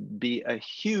 That could be a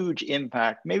huge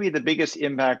impact, maybe the biggest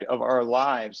impact of our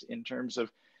lives in terms of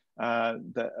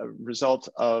the result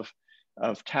of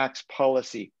tax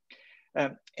policy.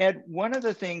 Ed, one of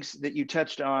the things that you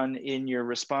touched on in your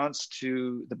response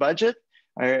to the budget,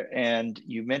 and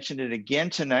you mentioned it again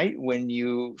tonight when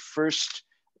you first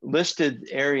listed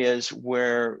areas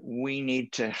where we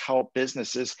need to help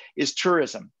businesses, is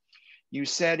tourism. You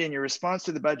said in your response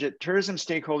to the budget, tourism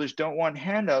stakeholders don't want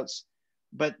handouts,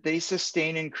 but they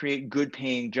sustain and create good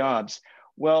paying jobs.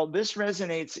 Well, this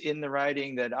resonates in the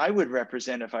riding that I would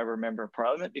represent if I were a member of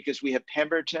parliament, because we have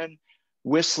Pemberton,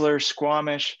 Whistler,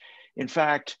 Squamish. In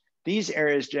fact, these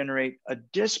areas generate a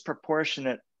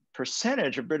disproportionate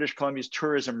percentage of British Columbia's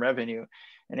tourism revenue.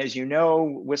 And as you know,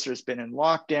 Whistler's been in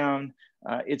lockdown.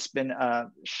 It's been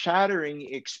a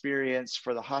shattering experience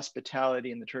for the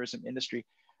hospitality and the tourism industry.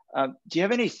 Do you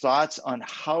have any thoughts on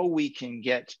how we can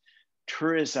get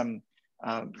tourism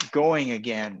going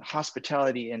again,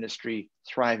 hospitality industry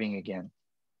thriving again?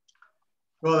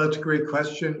 Well, that's a great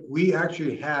question. We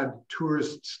actually had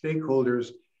tourist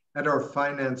stakeholders at our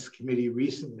finance committee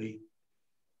recently.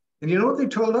 And you know what they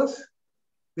told us?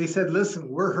 They said, listen,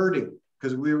 we're hurting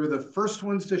because we were the first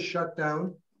ones to shut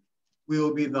down. We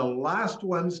will be the last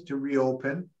ones to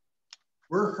reopen.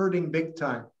 We're hurting big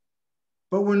time.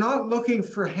 But we're not looking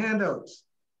for handouts.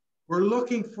 We're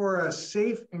looking for a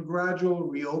safe and gradual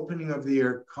reopening of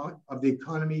the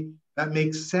economy that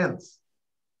makes sense.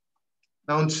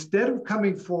 Now, instead of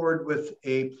coming forward with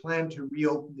a plan to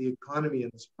reopen the economy in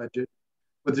this budget,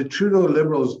 what the Trudeau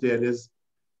Liberals did is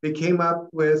they came up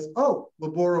with, oh,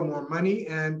 we'll borrow more money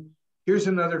and here's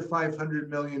another $500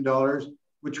 million,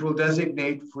 which we'll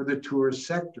designate for the tourist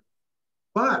sector.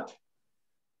 But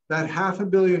that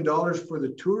 $500 million for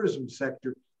the tourism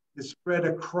sector is spread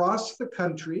across the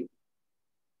country.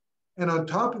 And on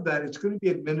top of that, it's going to be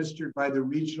administered by the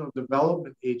regional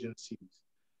development agencies.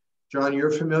 John,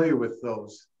 you're familiar with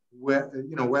those,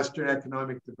 Western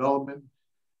Economic Development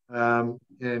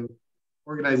and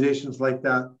organizations like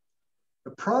that.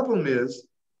 The problem is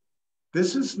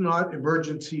This is not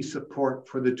emergency support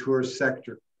for the tourist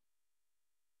sector.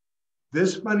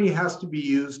 This money has to be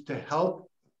used to help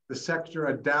the sector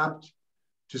adapt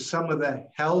to some of the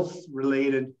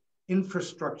health-related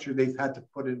infrastructure they've had to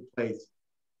put in place.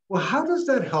 Well, how does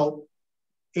that help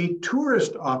a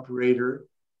tourist operator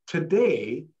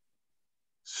today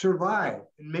survive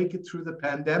and make it through the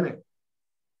pandemic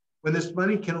when this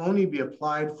money can only be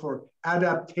applied for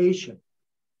adaptation?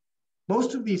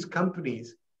 Most of these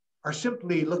companies are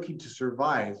simply looking to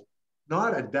survive,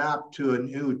 not adapt to a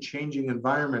new changing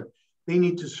environment. They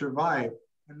need to survive,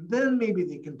 and then maybe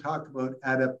they can talk about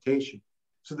adaptation.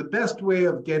 So the best way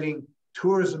of getting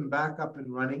tourism back up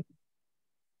and running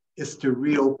is to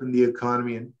reopen the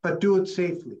economy, but do it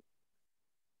safely.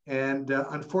 And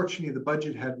unfortunately, the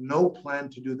budget had no plan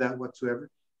to do that whatsoever.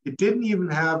 It didn't even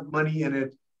have money in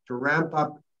it to ramp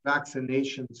up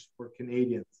vaccinations for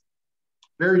Canadians.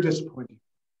 Very disappointing.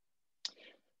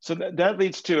 So that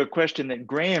leads to a question that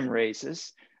Graham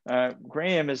raises.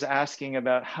 Graham is asking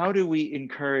about how do we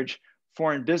encourage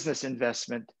foreign business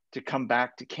investment to come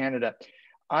back to Canada?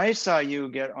 I saw you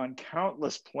get on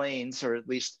countless planes, or at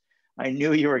least I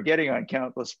knew you were getting on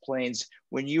countless planes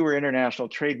when you were international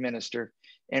trade minister.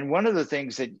 And one of the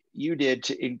things that you did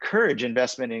to encourage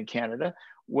investment in Canada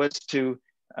was to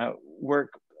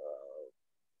work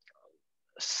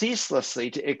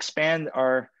ceaselessly to expand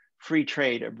our free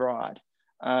trade abroad.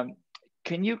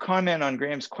 Can you comment on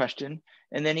Graham's question?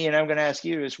 And then Ian, I'm going to ask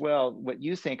you as well what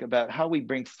you think about how we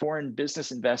bring foreign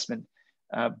business investment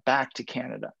back to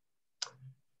Canada.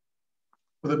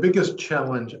 Well, the biggest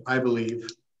challenge, I believe,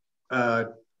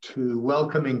 to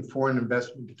welcoming foreign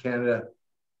investment to Canada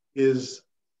is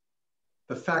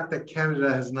the fact that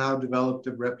Canada has now developed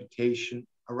a reputation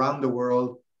around the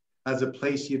world as a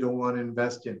place you don't want to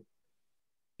invest in.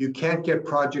 You can't get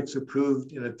projects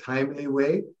approved in a timely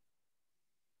way.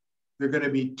 They're going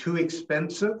to be too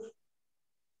expensive.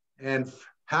 And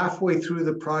halfway through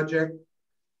the project,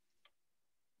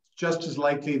 just as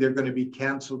likely they're going to be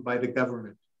canceled by the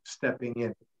government stepping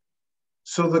in.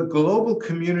 So the global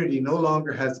community no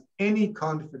longer has any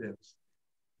confidence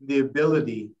in the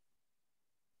ability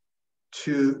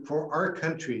for our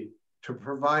country to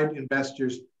provide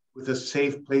investors with a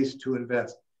safe place to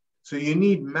invest. So you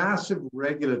need massive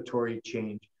regulatory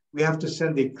change. We have to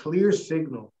send a clear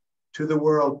signal to the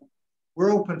world.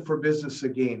 We're open for business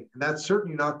again. And that's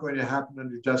certainly not going to happen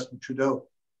under Justin Trudeau.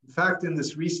 In fact, in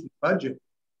this recent budget,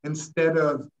 instead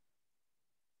of,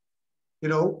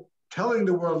 telling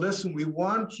the world, listen, we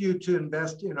want you to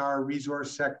invest in our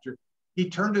resource sector, he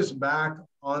turned his back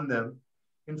on them.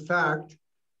 In fact,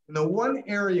 in the one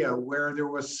area where there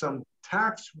was some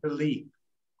tax relief,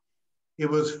 it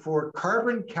was for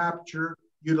carbon capture,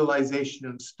 utilization,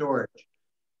 and storage.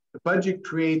 The budget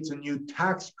creates a new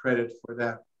tax credit for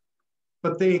that.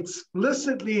 But they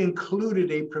explicitly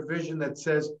included a provision that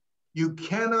says you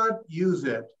cannot use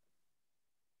it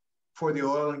for the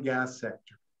oil and gas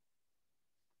sector.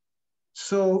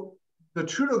 So the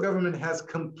Trudeau government has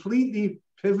completely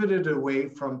pivoted away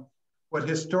from what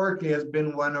historically has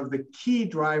been one of the key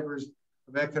drivers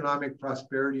of economic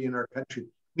prosperity in our country.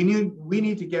 We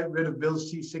need to get rid of Bill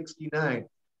C-69,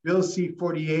 Bill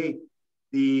C-48,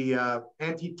 the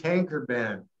anti-tanker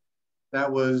ban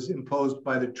that was imposed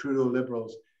by the Trudeau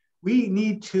Liberals. We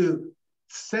need to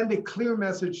send a clear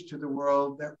message to the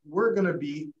world that we're going to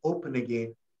be open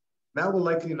again. That will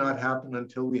likely not happen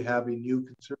until we have a new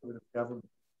Conservative government.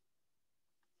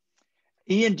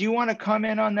 Ian, do you want to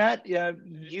comment on that?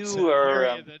 It's an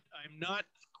area that I'm not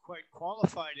quite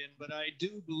qualified in, but I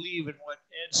do believe in what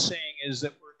Ed's saying is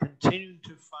that we're continuing to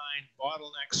find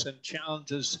bottlenecks and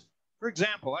challenges. For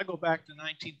example, I go back to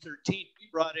 1913. We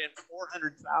brought in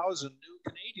 400,000 new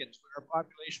Canadians when our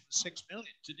population was 6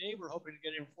 million. Today, we're hoping to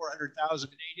get in 400,000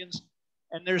 Canadians,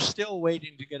 and they're still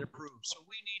waiting to get approved. So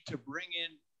we need to bring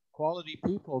in quality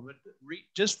people, but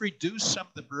just reduce some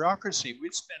of the bureaucracy.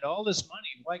 We'd spend all this money.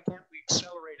 Why can't we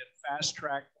accelerate and fast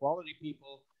track quality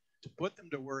people to put them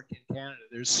to work in Canada?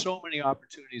 There's so many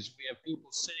opportunities. We have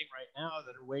people sitting right now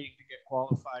that are waiting to get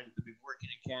qualified and to be working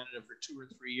in Canada for 2 or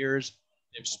 3 years.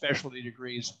 They have specialty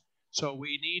degrees. So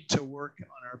we need to work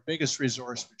on our biggest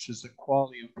resource, which is the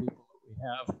quality of people that we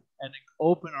have, and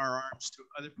open our arms to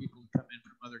other people who come in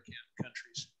from other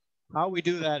countries. How we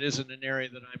do that isn't an area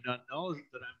that I'm not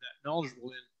knowledgeable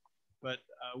in, but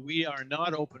we are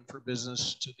not open for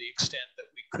business to the extent that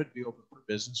we could be open for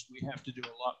business. We have to do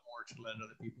a lot more to let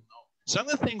other people know. Some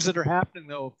of the things that are happening,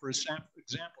 though, for example,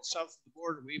 south of the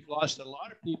border, we've lost a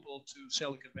lot of people to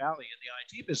Silicon Valley in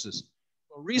the IT business.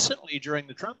 Well, recently, during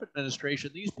the Trump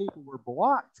administration, these people were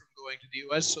blocked from going to the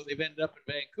U.S., so they've ended up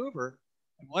in Vancouver.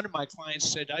 And one of my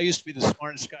clients said, I used to be the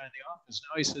smartest guy in the office.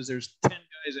 Now he says there's 10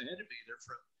 guys ahead of me. They're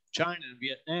from China and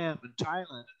Vietnam and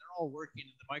Thailand, and they're all working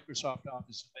in the Microsoft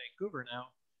office in Vancouver now.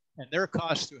 And their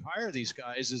cost to hire these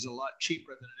guys is a lot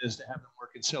cheaper than it is to have them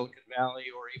work in Silicon Valley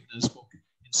or even as folk in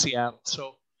Seattle.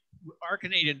 So our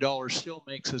Canadian dollar still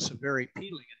makes us very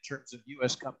appealing in terms of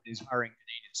U.S. companies hiring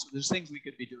Canadians. So there's things we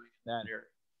could be doing in that area.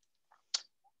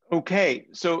 Okay,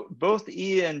 so both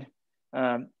Ian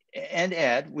and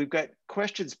Ed, we've got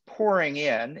questions pouring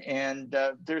in, and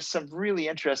there's some really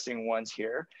interesting ones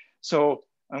here. So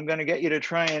I'm going to get you to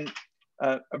try and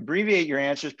abbreviate your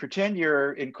answers. Pretend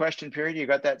you're in question period. You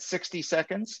got that 60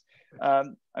 seconds.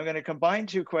 I'm going to combine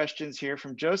two questions here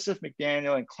from Joseph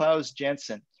McDaniel and Klaus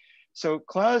Jensen. So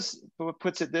Klaus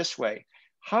puts it this way: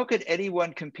 how could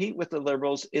anyone compete with the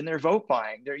Liberals in their vote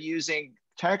buying? They're using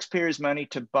taxpayers' money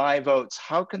to buy votes.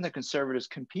 How can the Conservatives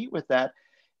compete with that?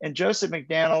 And Joseph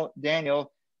McDaniel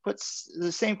puts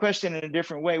the same question in a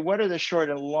different way. What are the short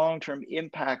and long-term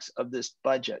impacts of this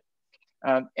budget?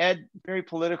 Ed, very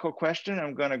political question.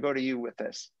 I'm going to go to you with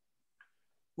this.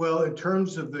 Well, in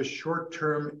terms of the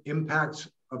short-term impacts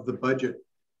of the budget,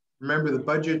 remember the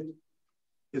budget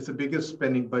is the biggest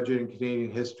spending budget in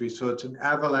Canadian history. So it's an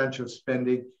avalanche of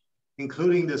spending,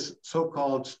 including this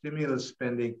so-called stimulus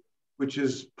spending, which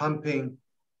is pumping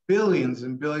billions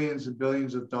and billions and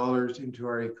billions of dollars into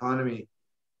our economy,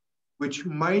 which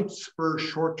might spur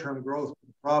short-term growth.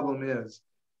 The problem is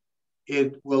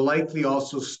it will likely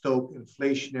also stoke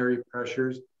inflationary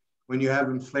pressures. When you have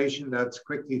inflation, that's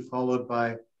quickly followed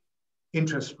by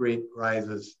interest rate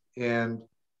rises. And,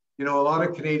 you know, a lot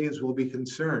of Canadians will be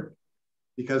concerned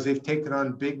because they've taken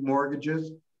on big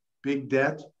mortgages, big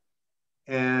debt,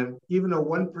 and even a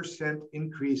 1%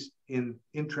 increase in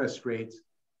interest rates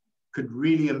could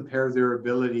really impair their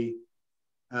ability,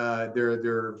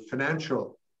 their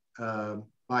financial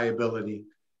viability.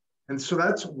 And so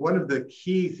that's one of the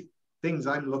key things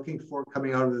I'm looking for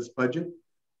coming out of this budget.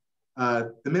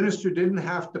 The minister didn't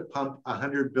have to pump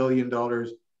 $100 billion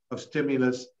of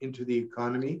stimulus into the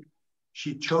economy.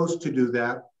 She chose to do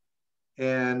that.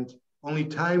 And only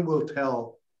time will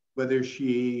tell whether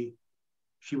she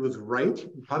was right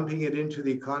in pumping it into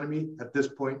the economy at this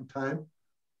point in time,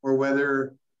 or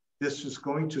whether this is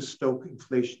going to stoke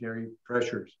inflationary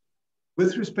pressures.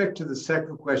 With respect to the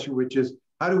second question, which is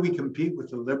how do we compete with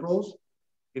the Liberals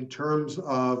in terms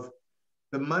of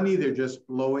the money they're just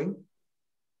blowing?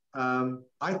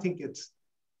 I think it's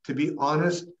to be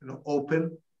honest and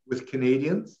open with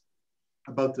Canadians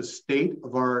about the state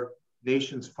of our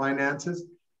nation's finances,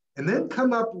 and then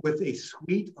come up with a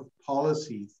suite of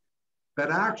policies that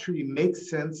actually make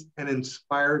sense and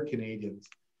inspire Canadians.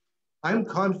 I'm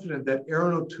confident that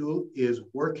Aaron O'Toole is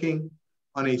working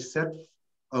on a set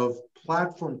of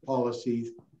platform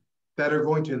policies that are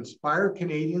going to inspire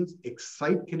Canadians,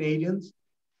 excite Canadians,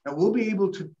 that we'll be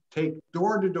able to take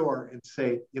door to door and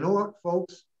say, you know what,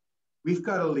 folks, we've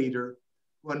got a leader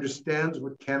who understands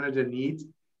what Canada needs.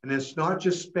 And it's not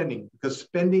just spending, because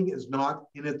spending is not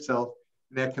in itself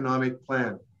an economic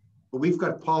plan. But we've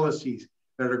got policies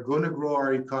that are going to grow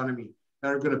our economy,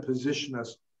 that are going to position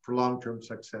us for long-term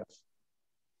success.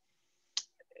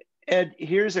 Ed,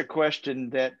 here's a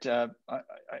question that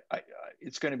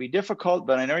it's going to be difficult,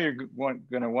 but I know you're going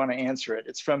to want to answer it.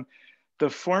 It's from the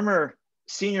former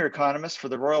senior economist for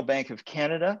the Royal Bank of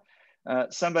Canada,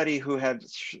 somebody who had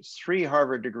 3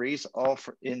 Harvard degrees, all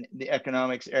in the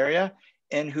economics area,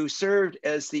 and who served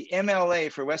as the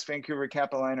MLA for West Vancouver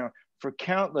Capilano for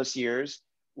countless years,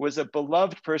 was a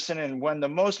beloved person and won the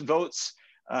most votes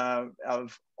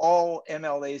of all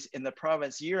MLAs in the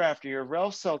province year after year.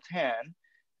 Ralph Sultan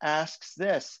asks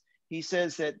this. He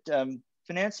says that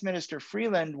Finance Minister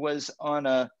Freeland was on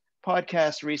a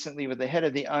podcast recently with the head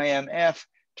of the IMF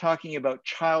talking about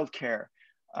childcare.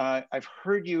 I've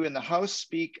heard you in the House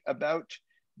speak about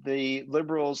the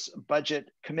Liberals'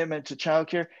 budget commitment to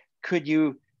childcare. Could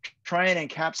you try and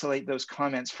encapsulate those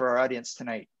comments for our audience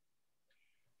tonight?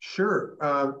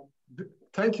 Sure.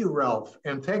 Thank you, Ralph,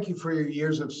 and thank you for your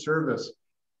years of service.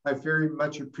 I very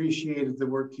much appreciated the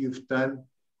work you've done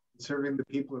serving the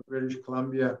people of British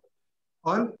Columbia.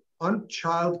 On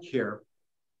childcare,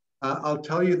 I'll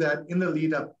tell you that in the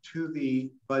lead up to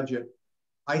the budget,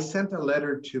 I sent a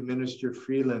letter to Minister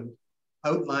Freeland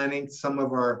outlining some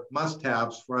of our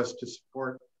must-haves for us to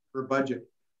support her budget.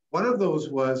 One of those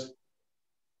was,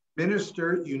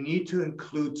 Minister, you need to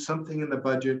include something in the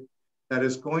budget that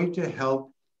is going to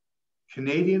help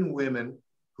Canadian women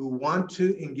who want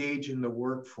to engage in the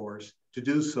workforce to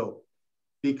do so.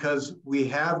 Because we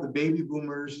have the baby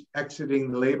boomers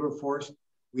exiting the labor force,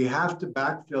 we have to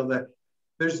backfill that.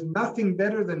 There's nothing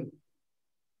better than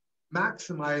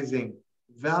maximizing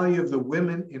value of the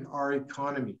women in our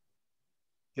economy,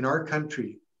 in our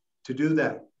country, to do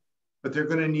that. But they're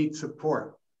going to need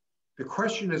support. The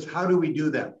question is, how do we do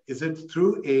that? Is it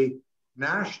through a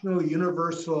national,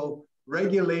 universal,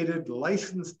 regulated,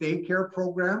 licensed daycare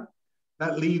program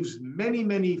that leaves many,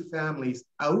 many families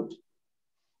out?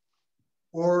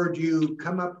 Or do you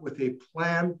come up with a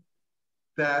plan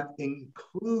that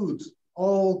includes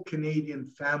all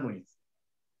Canadian families?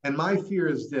 And my fear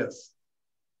is this,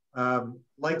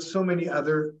 like so many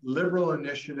other liberal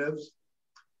initiatives,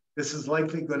 this is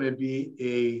likely going to be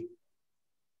a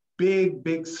big,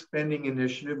 big spending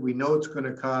initiative. We know it's going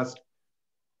to cost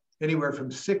anywhere from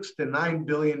 $6 to $9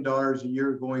 billion a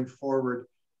year going forward.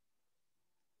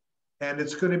 And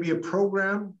it's going to be a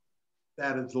program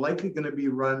that is likely going to be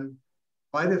run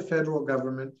by the federal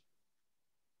government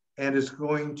and is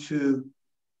going to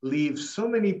leave so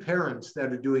many parents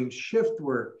that are doing shift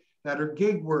work, that are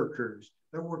gig workers,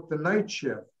 that work the night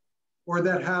shift, or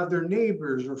that have their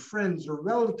neighbors or friends or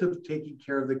relatives taking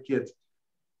care of the kids.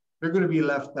 They're going to be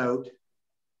left out.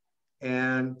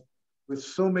 And with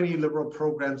so many liberal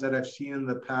programs that I've seen in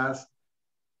the past,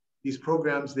 these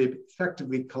programs, they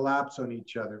effectively collapse on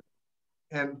each other.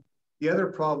 And the other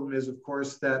problem is, of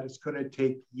course, that it's going to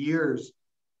take years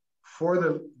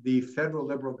for the federal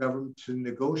Liberal government to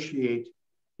negotiate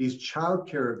these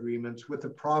childcare agreements with the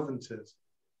provinces.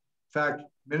 In fact,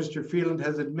 Minister Freeland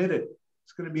has admitted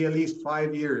it's going to be at least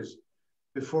 5 years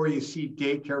before you see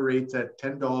daycare rates at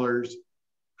 $10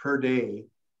 per day,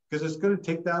 because it's going to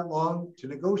take that long to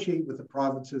negotiate with the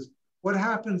provinces. What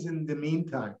happens in the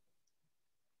meantime?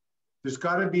 There's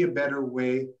got to be a better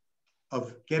way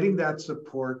of getting that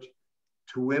support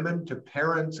to women, to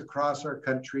parents across our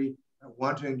country that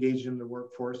want to engage in the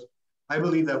workforce. I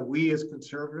believe that we as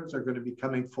Conservatives are going to be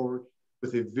coming forward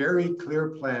with a very clear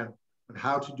plan on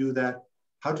how to do that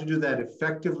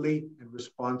effectively and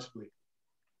responsibly.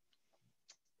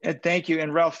 Ed, thank you.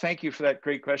 And Ralph, thank you for that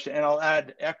great question. And I'll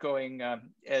add, echoing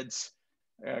Ed's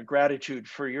gratitude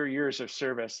for your years of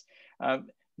service.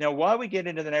 Now, while we get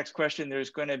into the next question, there's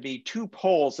going to be 2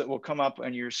 polls that will come up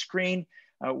on your screen.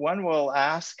 One will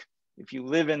ask if you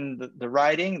live in the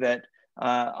riding that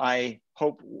I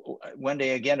hope one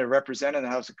day again to represent in the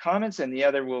House of Commons, and the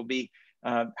other will be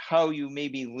how you may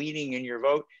be leaning in your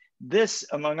vote. This,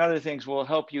 among other things, will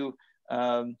help you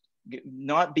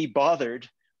not be bothered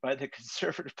by the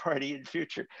Conservative Party in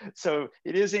future. So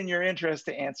it is in your interest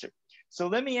to answer. So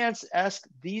let me ask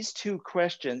these 2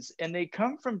 questions, and they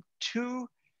come from 2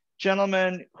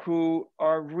 gentlemen who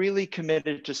are really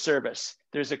committed to service.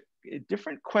 There's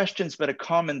different questions, but a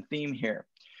common theme here.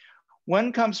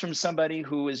 One comes from somebody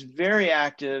who is very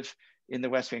active in the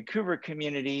West Vancouver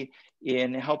community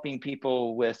in helping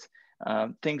people with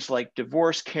things like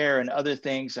divorce care and other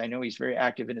things. I know he's very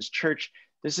active in his church.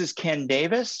 This is Ken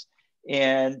Davis.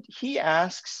 And he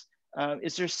asks,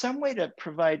 is there some way to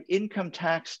provide income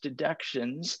tax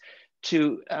deductions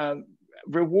to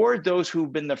reward those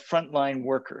who've been the frontline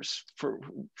workers for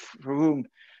whom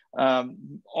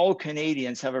all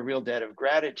Canadians have a real debt of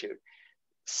gratitude?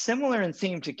 Similar in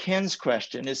theme to Ken's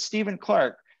question is Stephen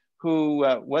Clark, who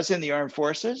was in the armed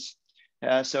forces.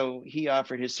 So he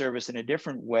offered his service in a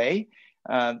different way.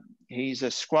 He's a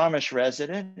Squamish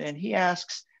resident, and he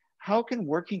asks, how can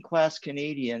working class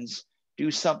Canadians do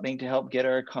something to help get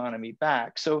our economy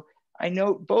back? So I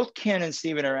know both Ken and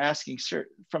Stephen are asking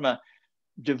from a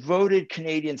devoted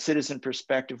Canadian citizen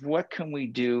perspective, what can we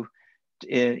do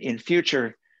in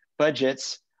future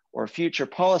budgets or future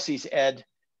policies, Ed,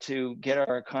 to get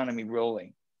our economy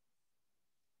rolling?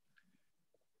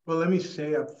 Well, let me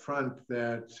say up front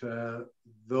that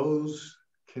those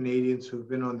Canadians who've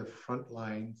been on the front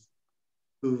lines,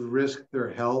 who've risked their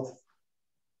health,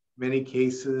 many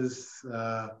cases,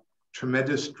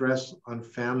 tremendous stress on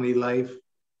family life,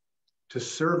 to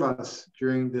serve us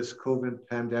during this COVID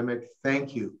pandemic,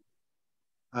 thank you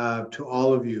to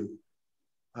all of you.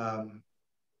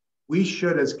 We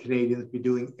should, as Canadians, be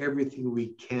doing everything we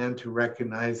can to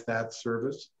recognize that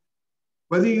service.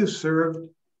 Whether you served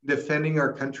defending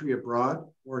our country abroad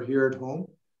or here at home,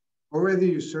 or whether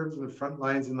you served in the front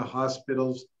lines in the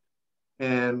hospitals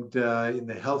and in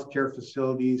the healthcare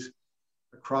facilities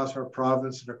across our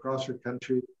province and across our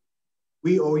country,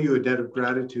 we owe you a debt of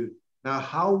gratitude. Now,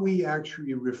 how we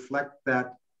actually reflect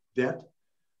that debt,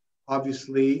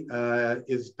 obviously,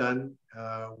 is done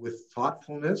with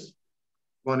thoughtfulness.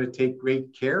 We want to take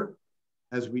great care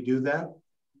as we do that.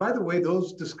 By the way,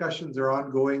 those discussions are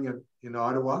ongoing in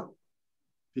Ottawa,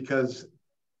 because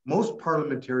most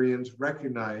parliamentarians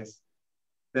recognize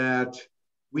that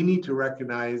we need to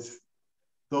recognize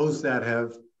those that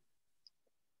have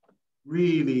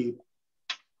really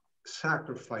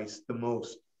sacrificed the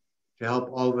most to help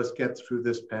all of us get through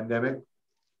this pandemic.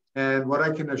 And what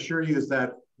I can assure you is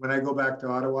that when I go back to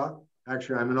Ottawa,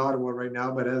 actually I'm in Ottawa right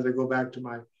now, but as I go back to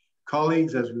my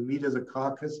colleagues, as we meet as a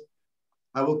caucus,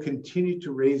 I will continue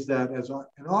to raise that as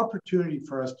an opportunity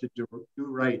for us to do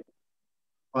right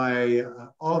by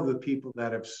all of the people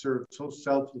that have served so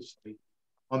selflessly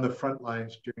on the front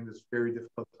lines during this very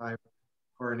difficult time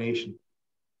for our nation.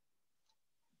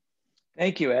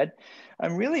 Thank you, Ed.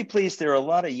 I'm really pleased there are a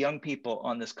lot of young people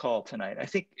on this call tonight. I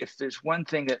think if there's one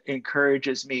thing that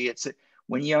encourages me, it's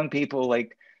when young people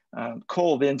like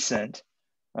Cole Vincent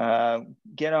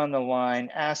get on the line,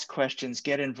 ask questions,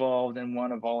 get involved, and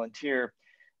want to volunteer.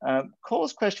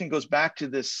 Cole's question goes back to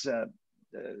this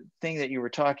thing that you were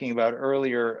talking about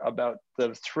earlier about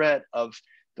the threat of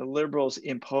the Liberals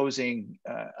imposing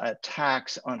a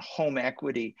tax on home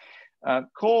equity.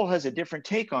 Cole has a different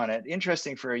take on it.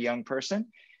 Interesting for a young person.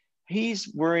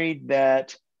 He's worried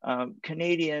that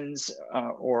Canadians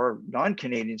or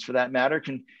non-Canadians for that matter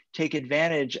can take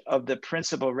advantage of the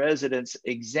principal residence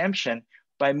exemption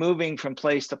by moving from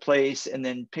place to place and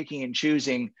then picking and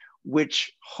choosing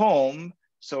which home,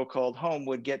 so-called home,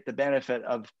 would get the benefit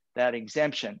of that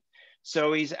exemption.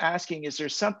 So he's asking, is there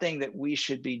something that we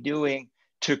should be doing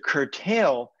to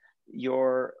curtail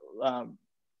your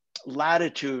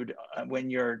latitude when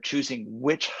you're choosing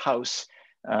which house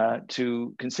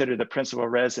to consider the principal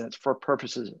residence for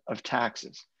purposes of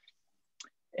taxes?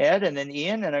 Ed, and then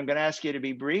Ian, and I'm going to ask you to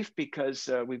be brief because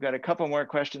we've got a couple more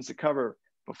questions to cover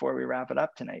before we wrap it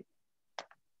up tonight.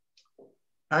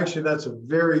 Actually, that's a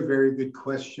very, very good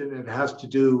question. It has to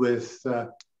do with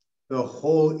the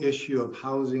whole issue of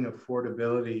housing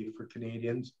affordability for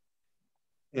Canadians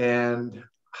and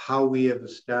how we have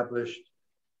established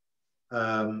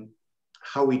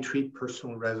how we treat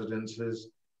personal residences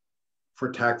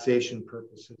for taxation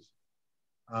purposes.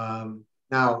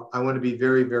 Now, I want to be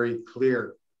very, very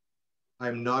clear.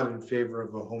 I'm not in favor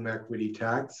of a home equity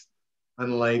tax,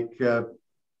 unlike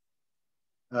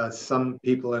some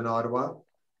people in Ottawa.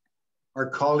 Our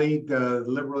colleague,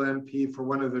 Liberal MP for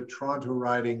one of the Toronto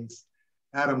ridings,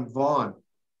 Adam Vaughan,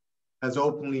 has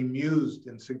openly mused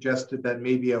and suggested that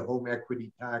maybe a home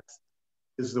equity tax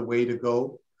is the way to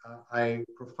go. I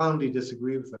profoundly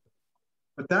disagree with it.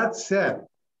 But that said,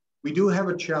 we do have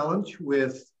a challenge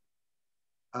with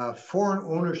foreign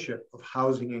ownership of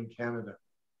housing in Canada.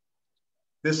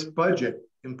 This budget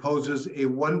imposes a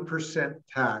 1%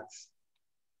 tax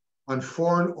on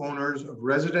foreign owners of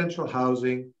residential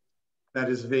housing that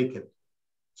is vacant.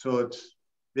 So it's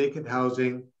vacant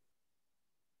housing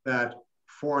that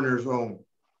foreigners own.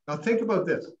 Now think about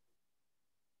this.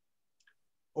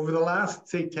 Over the last,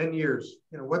 say, 10 years,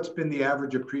 what's been the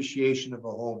average appreciation of a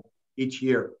home each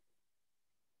year?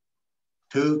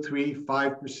 2, 3,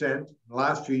 5%. In the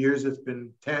last few years, it's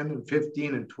been 10 and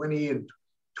 15 and 20 and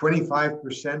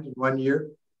 25% in 1 year.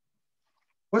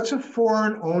 What's a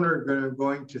foreign owner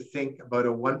going to think about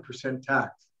a 1%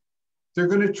 tax? They're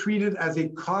going to treat it as a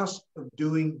cost of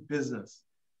doing business.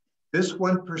 This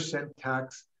 1%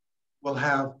 tax will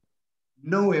have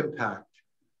no impact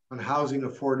on housing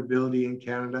affordability in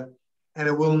Canada, and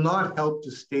it will not help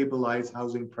to stabilize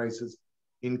housing prices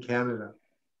in Canada.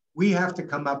 We have to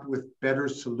come up with better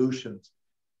solutions.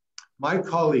 My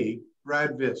colleague,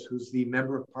 Brad Viss, who's the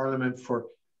Member of Parliament for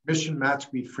Mission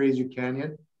Matsquit Fraser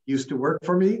Canyon, used to work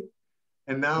for me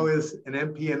and now is an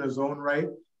MP in his own right.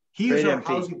 He is our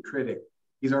housing critic.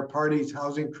 He's our party's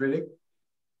housing critic.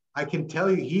 I can tell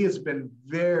you he has been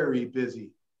very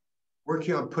busy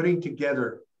working on putting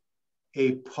together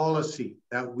a policy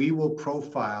that we will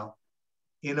profile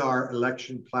in our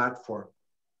election platform.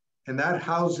 And that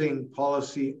housing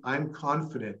policy, I'm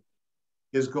confident,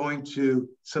 is going to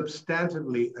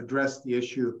substantively address the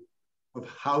issue of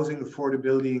housing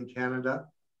affordability in Canada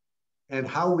and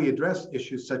how we address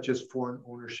issues such as foreign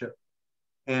ownership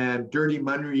and dirty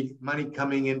money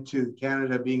coming into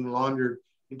Canada being laundered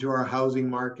into our housing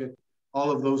market,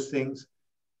 all of those things.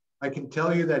 I can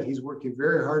tell you that he's working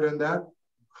very hard on that.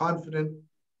 I'm confident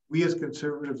we as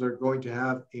Conservatives are going to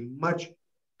have a much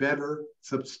better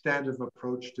substantive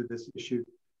approach to this issue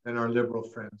than our Liberal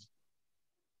friends.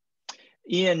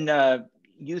 Ian,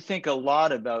 you think a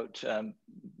lot about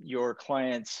your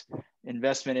clients'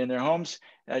 investment in their homes.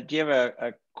 Do you have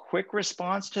a quick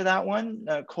response to that one?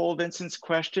 Cole Vincent's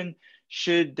question,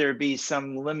 should there be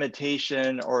some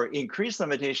limitation or increased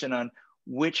limitation on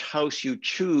which house you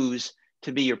choose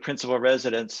to be your principal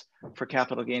residence for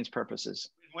capital gains purposes?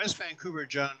 In West Vancouver,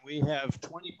 John, we have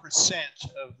 20%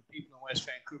 of the people in West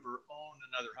Vancouver own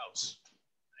another house.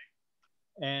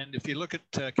 And if you look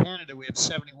at Canada, we have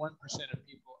 71% of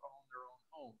people own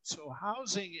home. So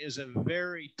housing is a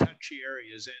very touchy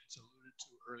area, as Ed's alluded to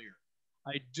earlier.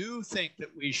 I do think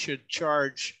that we should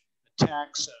charge a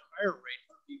tax at a higher rate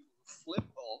for people who flip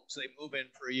homes. They move in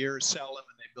for a year, sell them,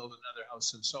 and they build another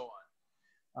house and so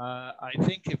on. I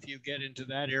think if you get into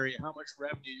that area, how much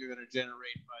revenue you're going to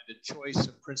generate by the choice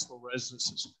of principal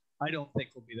residences, I don't think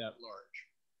will be that large.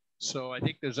 So I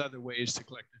think there's other ways to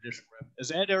collect additional revenue.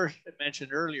 As Ed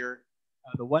mentioned earlier,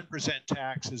 the 1%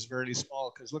 tax is very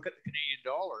small because look at the Canadian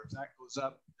dollar. If that goes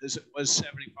up, as it was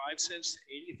 75 cents to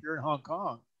 80, if you're in Hong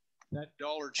Kong, that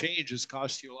dollar change has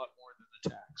cost you a lot more than the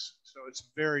tax. So it's a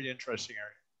very interesting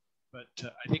area. But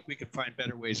I think we can find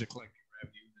better ways of collecting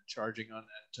revenue than charging on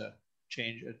that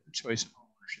change, choice of home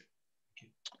ownership.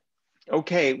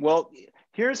 Okay, well,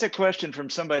 here's a question from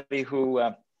somebody who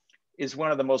is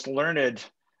one of the most learned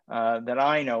that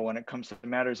I know when it comes to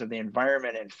matters of the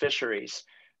environment and fisheries.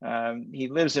 He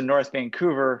lives in North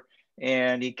Vancouver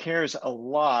and he cares a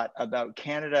lot about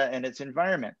Canada and its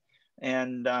environment.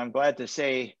 And I'm glad to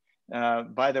say,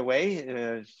 by the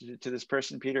way, to this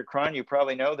person, Peter Cron, you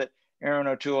probably know that Aaron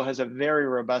O'Toole has a very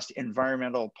robust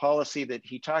environmental policy that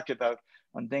he talked about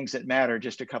on Things That Matter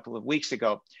just a couple of weeks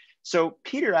ago. So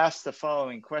Peter asked the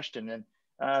following question, and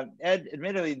Ed,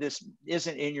 admittedly, this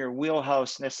isn't in your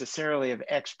wheelhouse necessarily of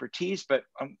expertise, but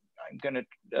I'm going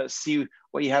to see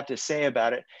what you have to say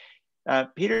about it.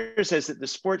 Peter says that the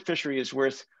sport fishery is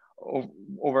worth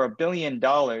over $1 billion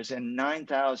and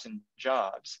 9,000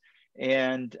 jobs.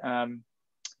 And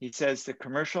he says the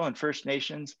commercial and First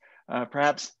Nations,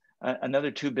 perhaps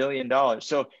another $2 billion.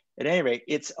 So at any rate,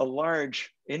 it's a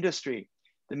large industry.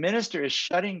 The minister is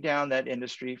shutting down that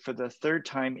industry for the third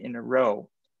time in a row,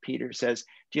 Peter says.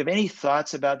 Do you have any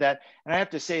thoughts about that? And I have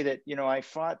to say that, you know, I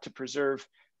fought to preserve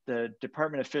the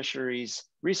Department of Fisheries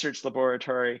Research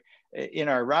Laboratory in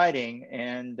our riding,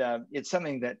 and it's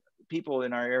something that people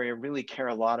in our area really care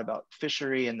a lot about,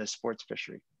 fishery and the sports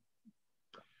fishery.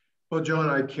 Well, John,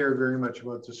 I care very much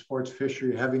about the sports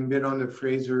fishery, having been on the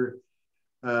Fraser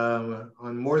on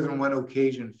more than one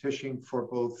occasion, fishing for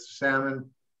both salmon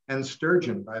and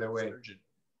sturgeon, by the way.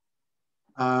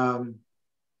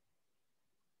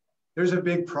 There's a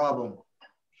big problem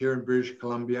here in British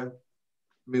Columbia.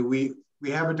 I mean, we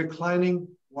have a declining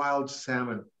wild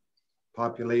salmon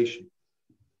population.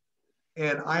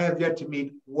 And I have yet to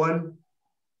meet one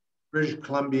British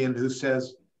Columbian who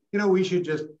says, you know, we should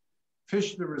just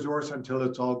fish the resource until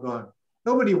it's all gone.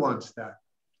 Nobody wants that.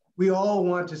 We all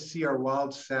want to see our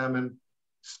wild salmon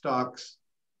stocks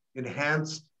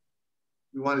enhanced.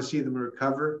 We want to see them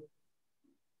recover.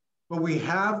 But we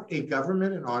have a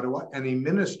government in Ottawa and a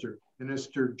minister,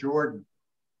 Minister Jordan,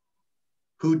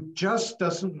 who just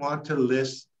doesn't want to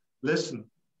listen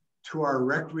to our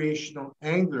recreational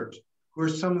anglers, who are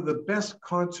some of the best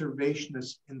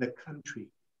conservationists in the country.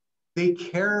 They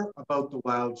care about the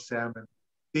wild salmon.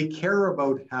 They care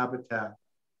about habitat.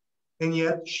 And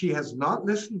yet she has not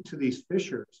listened to these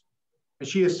fishers. And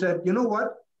she has said, you know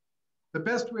what? The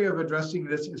best way of addressing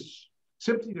this is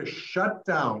simply to shut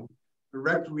down the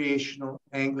recreational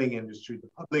angling industry, the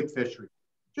public fishery.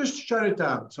 Just shut it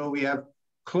down. So we have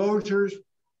closures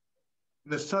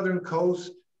in the southern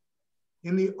coast,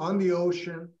 on the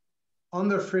ocean, on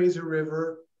the Fraser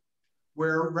River,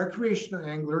 where recreational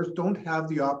anglers don't have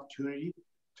the opportunity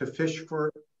to fish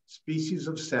for species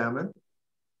of salmon.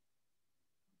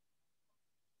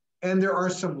 And there are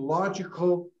some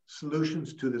logical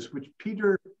solutions to this, which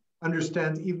Peter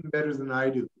understands even better than I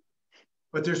do.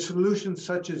 But there's solutions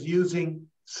such as using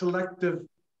selective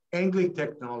angling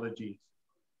technologies,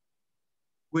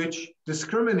 which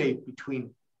discriminate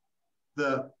between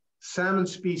the salmon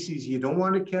species you don't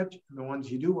want to catch and the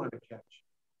ones you do want to catch.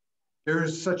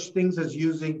 There's such things as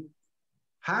using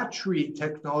hatchery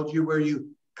technology where you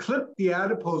clip the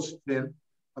adipose fin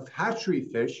of hatchery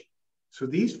fish. So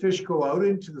these fish go out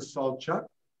into the salt chuck,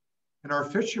 and our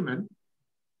fishermen,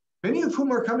 many of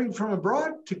whom are coming from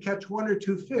abroad to catch one or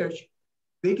two fish,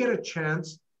 they get a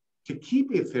chance to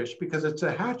keep a fish because it's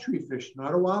a hatchery fish,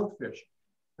 not a wild fish.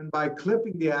 And by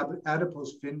clipping the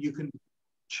adipose fin, you can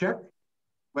check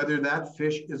whether that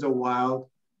fish is a wild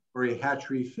or a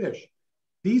hatchery fish.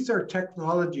 These are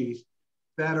technologies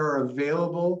that are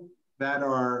available, that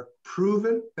are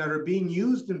proven, that are being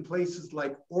used in places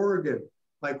like Oregon,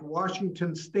 like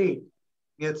Washington State.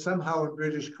 Yet somehow in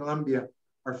British Columbia,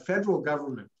 our federal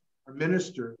government, our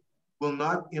minister, will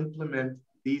not implement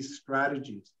these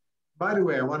strategies. By the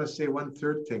way, I want to say one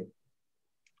third thing.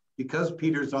 Because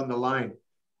Peter's on the line,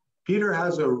 Peter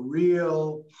has a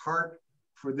real heart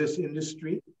for this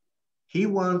industry. He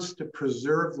wants to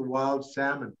preserve the wild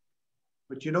salmon.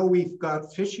 But you know, we've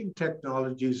got fishing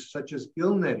technologies such as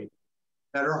gill netting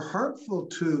that are harmful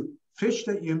to fish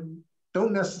that you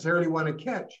don't necessarily want to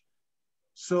catch.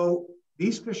 So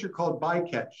these fish are called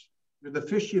bycatch. They're the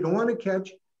fish you don't want to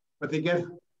catch, but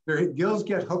their gills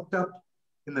get hooked up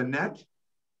in the net.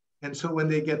 And so when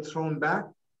they get thrown back,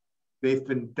 they've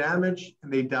been damaged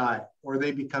and they die, or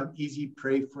they become easy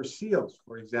prey for seals,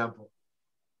 for example.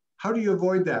 How do you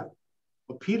avoid that?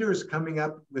 Well, Peter is coming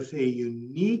up with a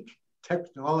unique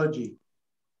technology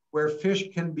where fish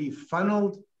can be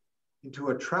funneled into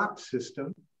a trap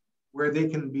system where they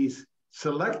can be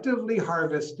selectively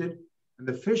harvested, and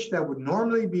the fish that would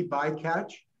normally be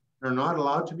bycatch are not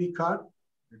allowed to be caught.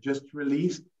 They're just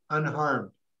released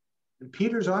unharmed. And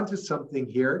Peter's onto something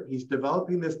here. He's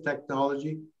developing this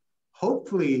technology.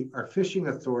 Hopefully, our fishing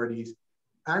authorities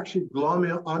actually glom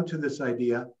onto this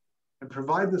idea and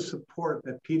provide the support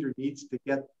that Peter needs to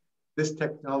get this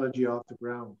technology off the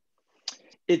ground.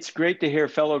 It's great to hear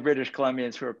fellow British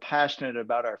Columbians who are passionate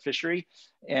about our fishery.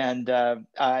 And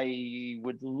I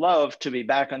would love to be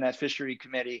back on that fishery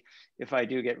committee if I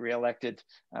do get reelected.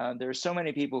 There are so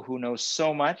many people who know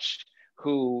so much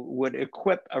who would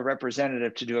equip a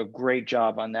representative to do a great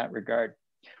job on that regard.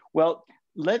 Well,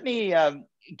 let me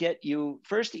get you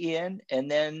first, Ian, and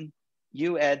then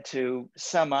you, Ed, to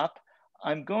sum up.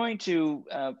 I'm going to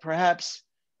perhaps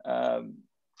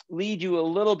lead you a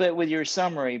little bit with your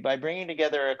summary by bringing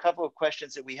together a couple of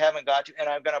questions that we haven't got to. And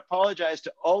I'm going to apologize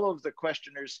to all of the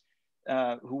questioners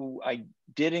who I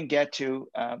didn't get to.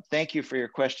 Thank you for your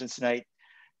questions tonight.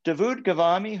 Davud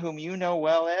Ghavami, whom you know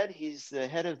well, Ed, he's the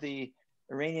head of the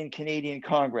Iranian-Canadian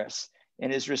Congress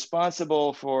and is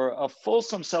responsible for a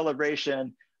fulsome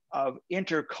celebration of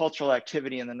intercultural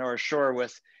activity in the North Shore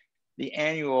with the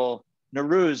annual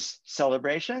Nowruz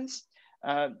celebrations.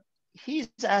 He's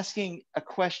asking a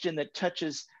question that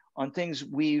touches on things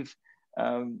we've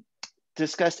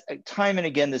discussed time and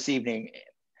again this evening.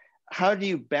 How do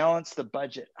you balance the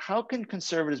budget? How can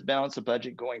conservatives balance the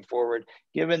budget going forward,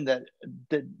 given that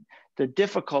the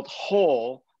difficult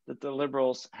hole that the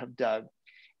Liberals have dug?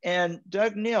 And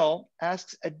Doug Neal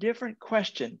asks a different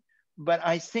question, but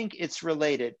I think it's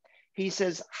related. He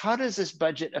says, how does this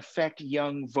budget affect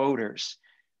young voters?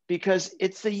 Because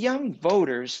it's the young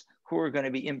voters who are going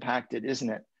to be impacted,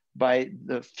 isn't it, by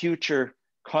the future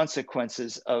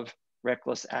consequences of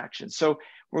reckless action. So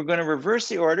we're going to reverse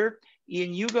the order.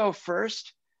 Ian, you go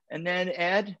first, and then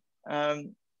Ed,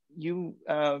 you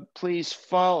please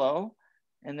follow,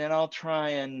 and then I'll try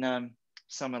and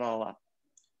sum it all up.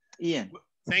 Ian.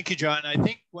 Thank you, John. I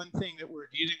think one thing that we're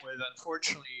dealing with,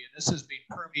 unfortunately, and this has been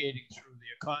permeating through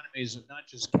the economies of not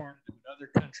just Canada, but other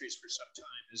countries for some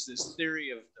time, is this theory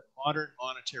of the modern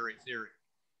monetary theory.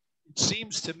 It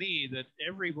seems to me that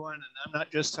everyone, and I'm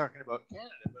not just talking about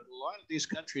Canada, but a lot of these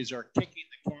countries are kicking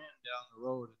the can down the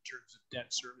road in terms of debt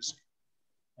servicing.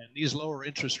 And these lower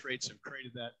interest rates have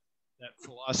created that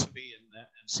philosophy, and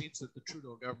it seems that the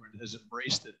Trudeau government has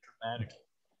embraced it dramatically.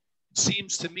 It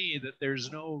seems to me that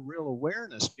there's no real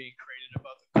awareness being created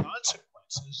about the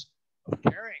consequences of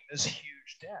carrying this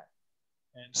huge debt.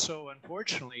 And so,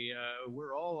 unfortunately,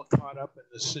 we're all caught up in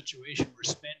this situation where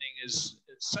spending is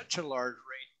at such a large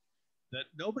rate that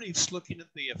nobody's looking at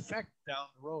the effect down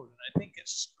the road. And I think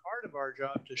it's part of our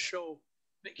job to show,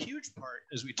 a huge part,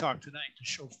 as we talk tonight, to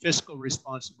show fiscal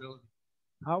responsibility.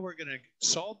 How we're going to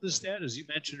solve this debt, as you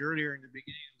mentioned earlier in the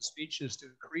beginning of the speech, is to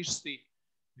increase the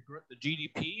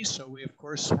GDP. So we, of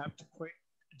course, have to put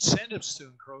incentives to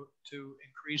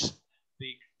increase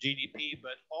the GDP,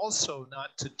 but also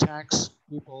not to tax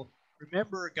people.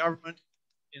 Remember a government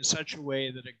in such a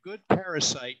way that a good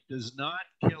parasite does not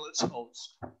kill its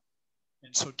host.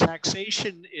 And so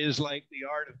taxation is like the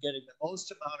art of getting the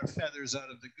most amount of feathers out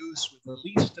of the goose with the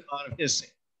least amount of hissing.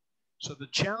 So the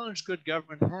challenge good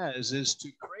government has is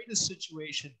to create a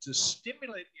situation to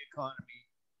stimulate the economy,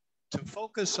 to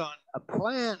focus on a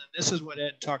plan. And this is what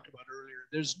Ed talked about earlier.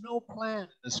 There's no plan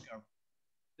in this government.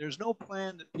 There's no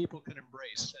plan that people can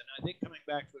embrace. And I think coming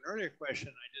back to an earlier question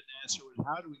I didn't answer was,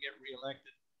 how do we get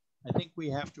reelected? I think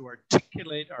we have to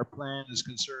articulate our plan as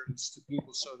conservatives to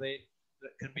people so that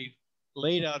can be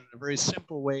laid out in a very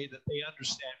simple way that they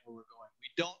understand where we're going.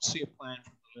 We don't see a plan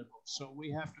from the Liberals. So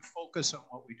we have to focus on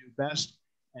what we do best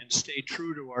and stay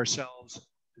true to ourselves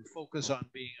and focus on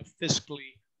being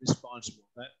fiscally responsible.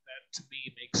 That to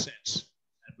me makes sense.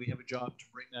 And we have a job to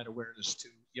bring that awareness to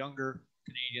younger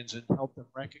Canadians and help them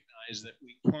recognize that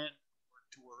we can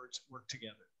work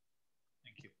together.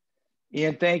 Thank you.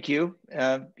 Ian, thank you.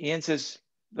 Ian says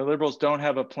the Liberals don't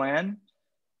have a plan.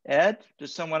 Ed,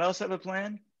 does someone else have a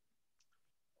plan?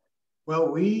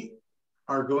 Well, we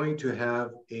are going to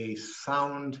have a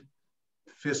sound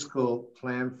fiscal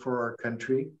plan for our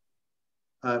country.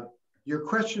 your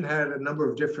question had a number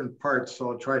of different parts,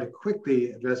 so I'll try to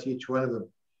quickly address each one of them.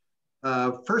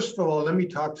 First of all, let me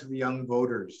talk to the young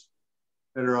voters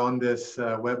that are on this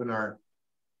webinar.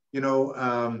 You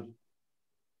know,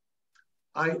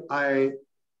 I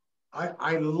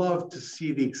love to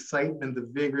see the excitement, the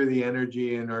vigor, the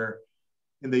energy in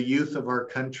the youth of our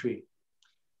country.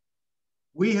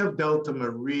 We have dealt them a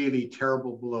really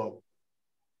terrible blow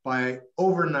by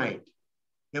overnight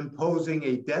imposing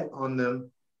a debt on them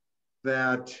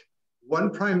that one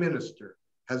prime minister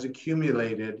has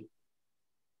accumulated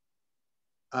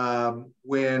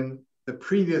when the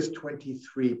previous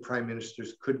 23 prime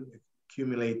ministers couldn't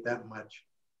accumulate that much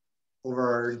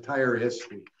over our entire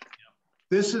history.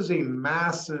 This is a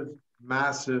massive,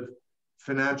 massive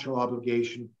financial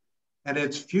obligation, and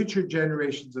it's future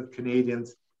generations of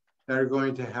Canadians that are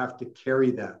going to have to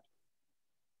carry that.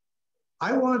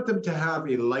 I want them to have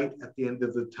a light at the end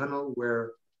of the tunnel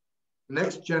where the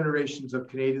next generations of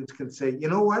Canadians can say, you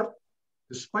know what,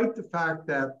 despite the fact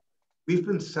that we've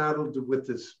been saddled with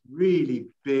this really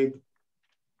big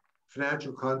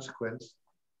financial consequence,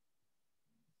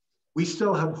 we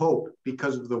still have hope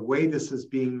because of the way this is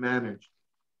being managed.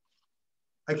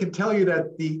 I can tell you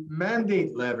that the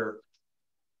mandate letter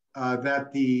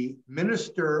that the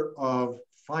Minister of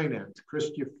Finance,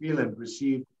 Chrystia Freeland,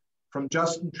 received from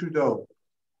Justin Trudeau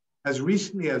as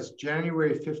recently as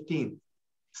January 15th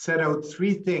set out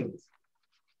three things.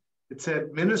 It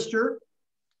said, Minister,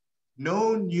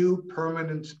 no new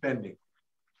permanent spending.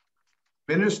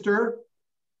 Minister,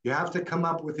 you have to come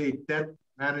up with a debt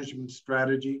management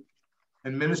strategy.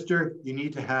 And Minister, you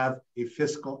need to have a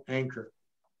fiscal anchor.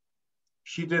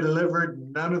 She delivered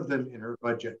none of them in her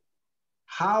budget.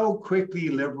 How quickly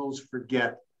Liberals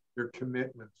forget their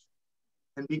commitments.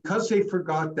 And because they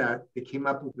forgot that, they came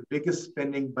up with the biggest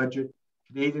spending budget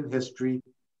in Canadian history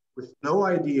with no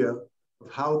idea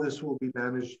of how this will be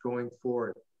managed going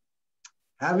forward.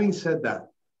 Having said that,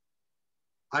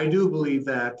 I do believe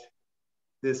that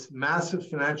this massive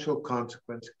financial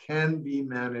consequence can be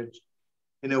managed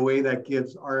in a way that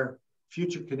gives our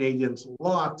future Canadians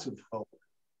lots of hope.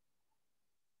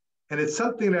 And it's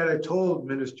something that I told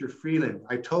Minister Freeland.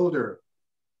 I told her,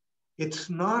 it's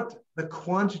not the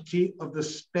quantity of the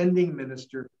spending,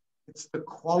 Minister, it's the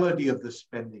quality of the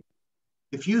spending.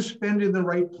 If you spend in the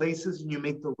right places and you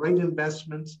make the right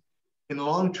investments in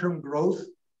long-term growth,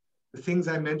 the things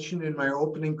I mentioned in my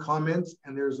opening comments,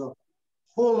 and there's a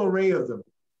whole array of them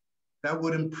that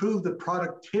would improve the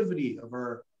productivity of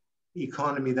our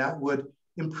economy, that would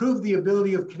improve the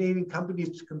ability of Canadian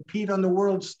companies to compete on the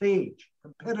world stage,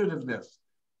 competitiveness.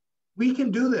 We can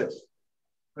do this,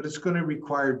 but it's going to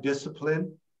require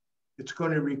discipline. It's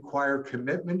going to require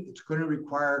commitment. It's going to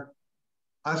require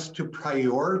us to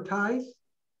prioritize.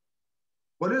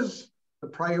 What is the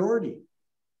priority?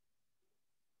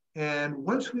 And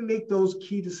once we make those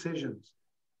key decisions,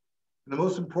 and the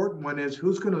most important one is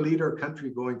who's going to lead our country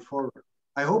going forward.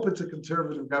 I hope it's a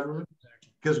Conservative government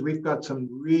because we've got some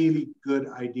really good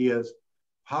ideas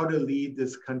how to lead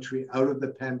this country out of the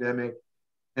pandemic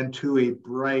and to a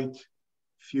bright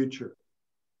future.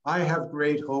 I have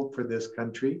great hope for this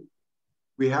country.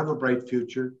 We have a bright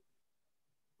future,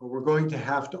 but we're going to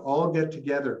have to all get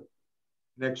together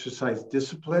and exercise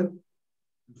discipline,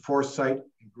 and foresight,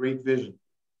 and great vision.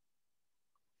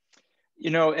 You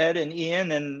know, Ed and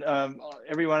Ian and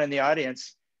everyone in the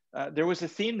audience, there was a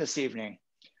theme this evening.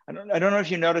 I don't know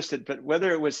if you noticed it, but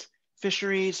whether it was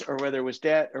fisheries or whether it was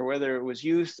debt or whether it was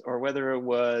youth or whether it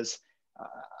was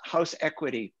house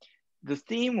equity, the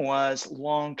theme was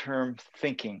long-term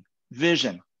thinking,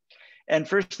 vision. And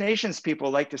First Nations people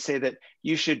like to say that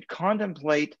you should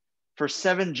contemplate for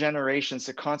 7 generations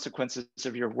the consequences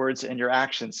of your words and your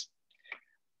actions.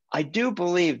 I do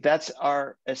believe that's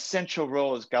our essential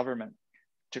role as government.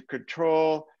 To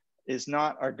control is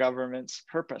not our government's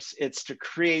purpose. It's to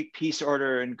create peace,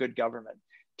 order, and good government.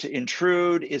 To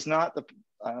intrude is not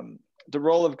the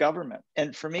role of government.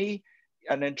 And for me,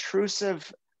 an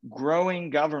intrusive, growing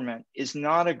government is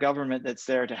not a government that's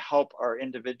there to help our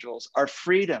individuals, our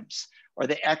freedoms, or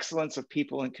the excellence of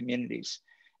people and communities.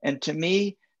 And to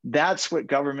me, that's what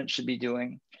government should be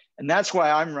doing. And that's why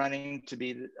I'm running to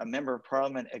be a member of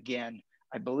parliament again.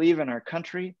 I believe in our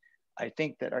country. I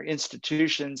think that our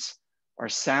institutions are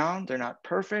sound. They're not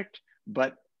perfect,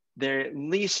 but they at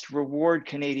least reward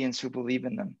Canadians who believe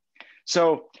in them.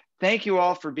 So thank you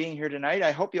all for being here tonight.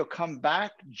 I hope you'll come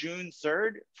back June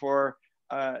 3rd for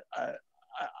a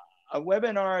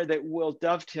webinar that will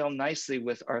dovetail nicely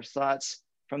with our thoughts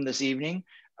from this evening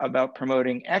about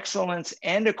promoting excellence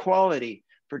and equality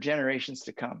for generations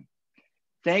to come.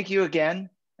 Thank you again,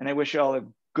 and I wish you all a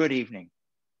good evening.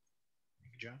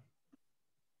 Thank you, John.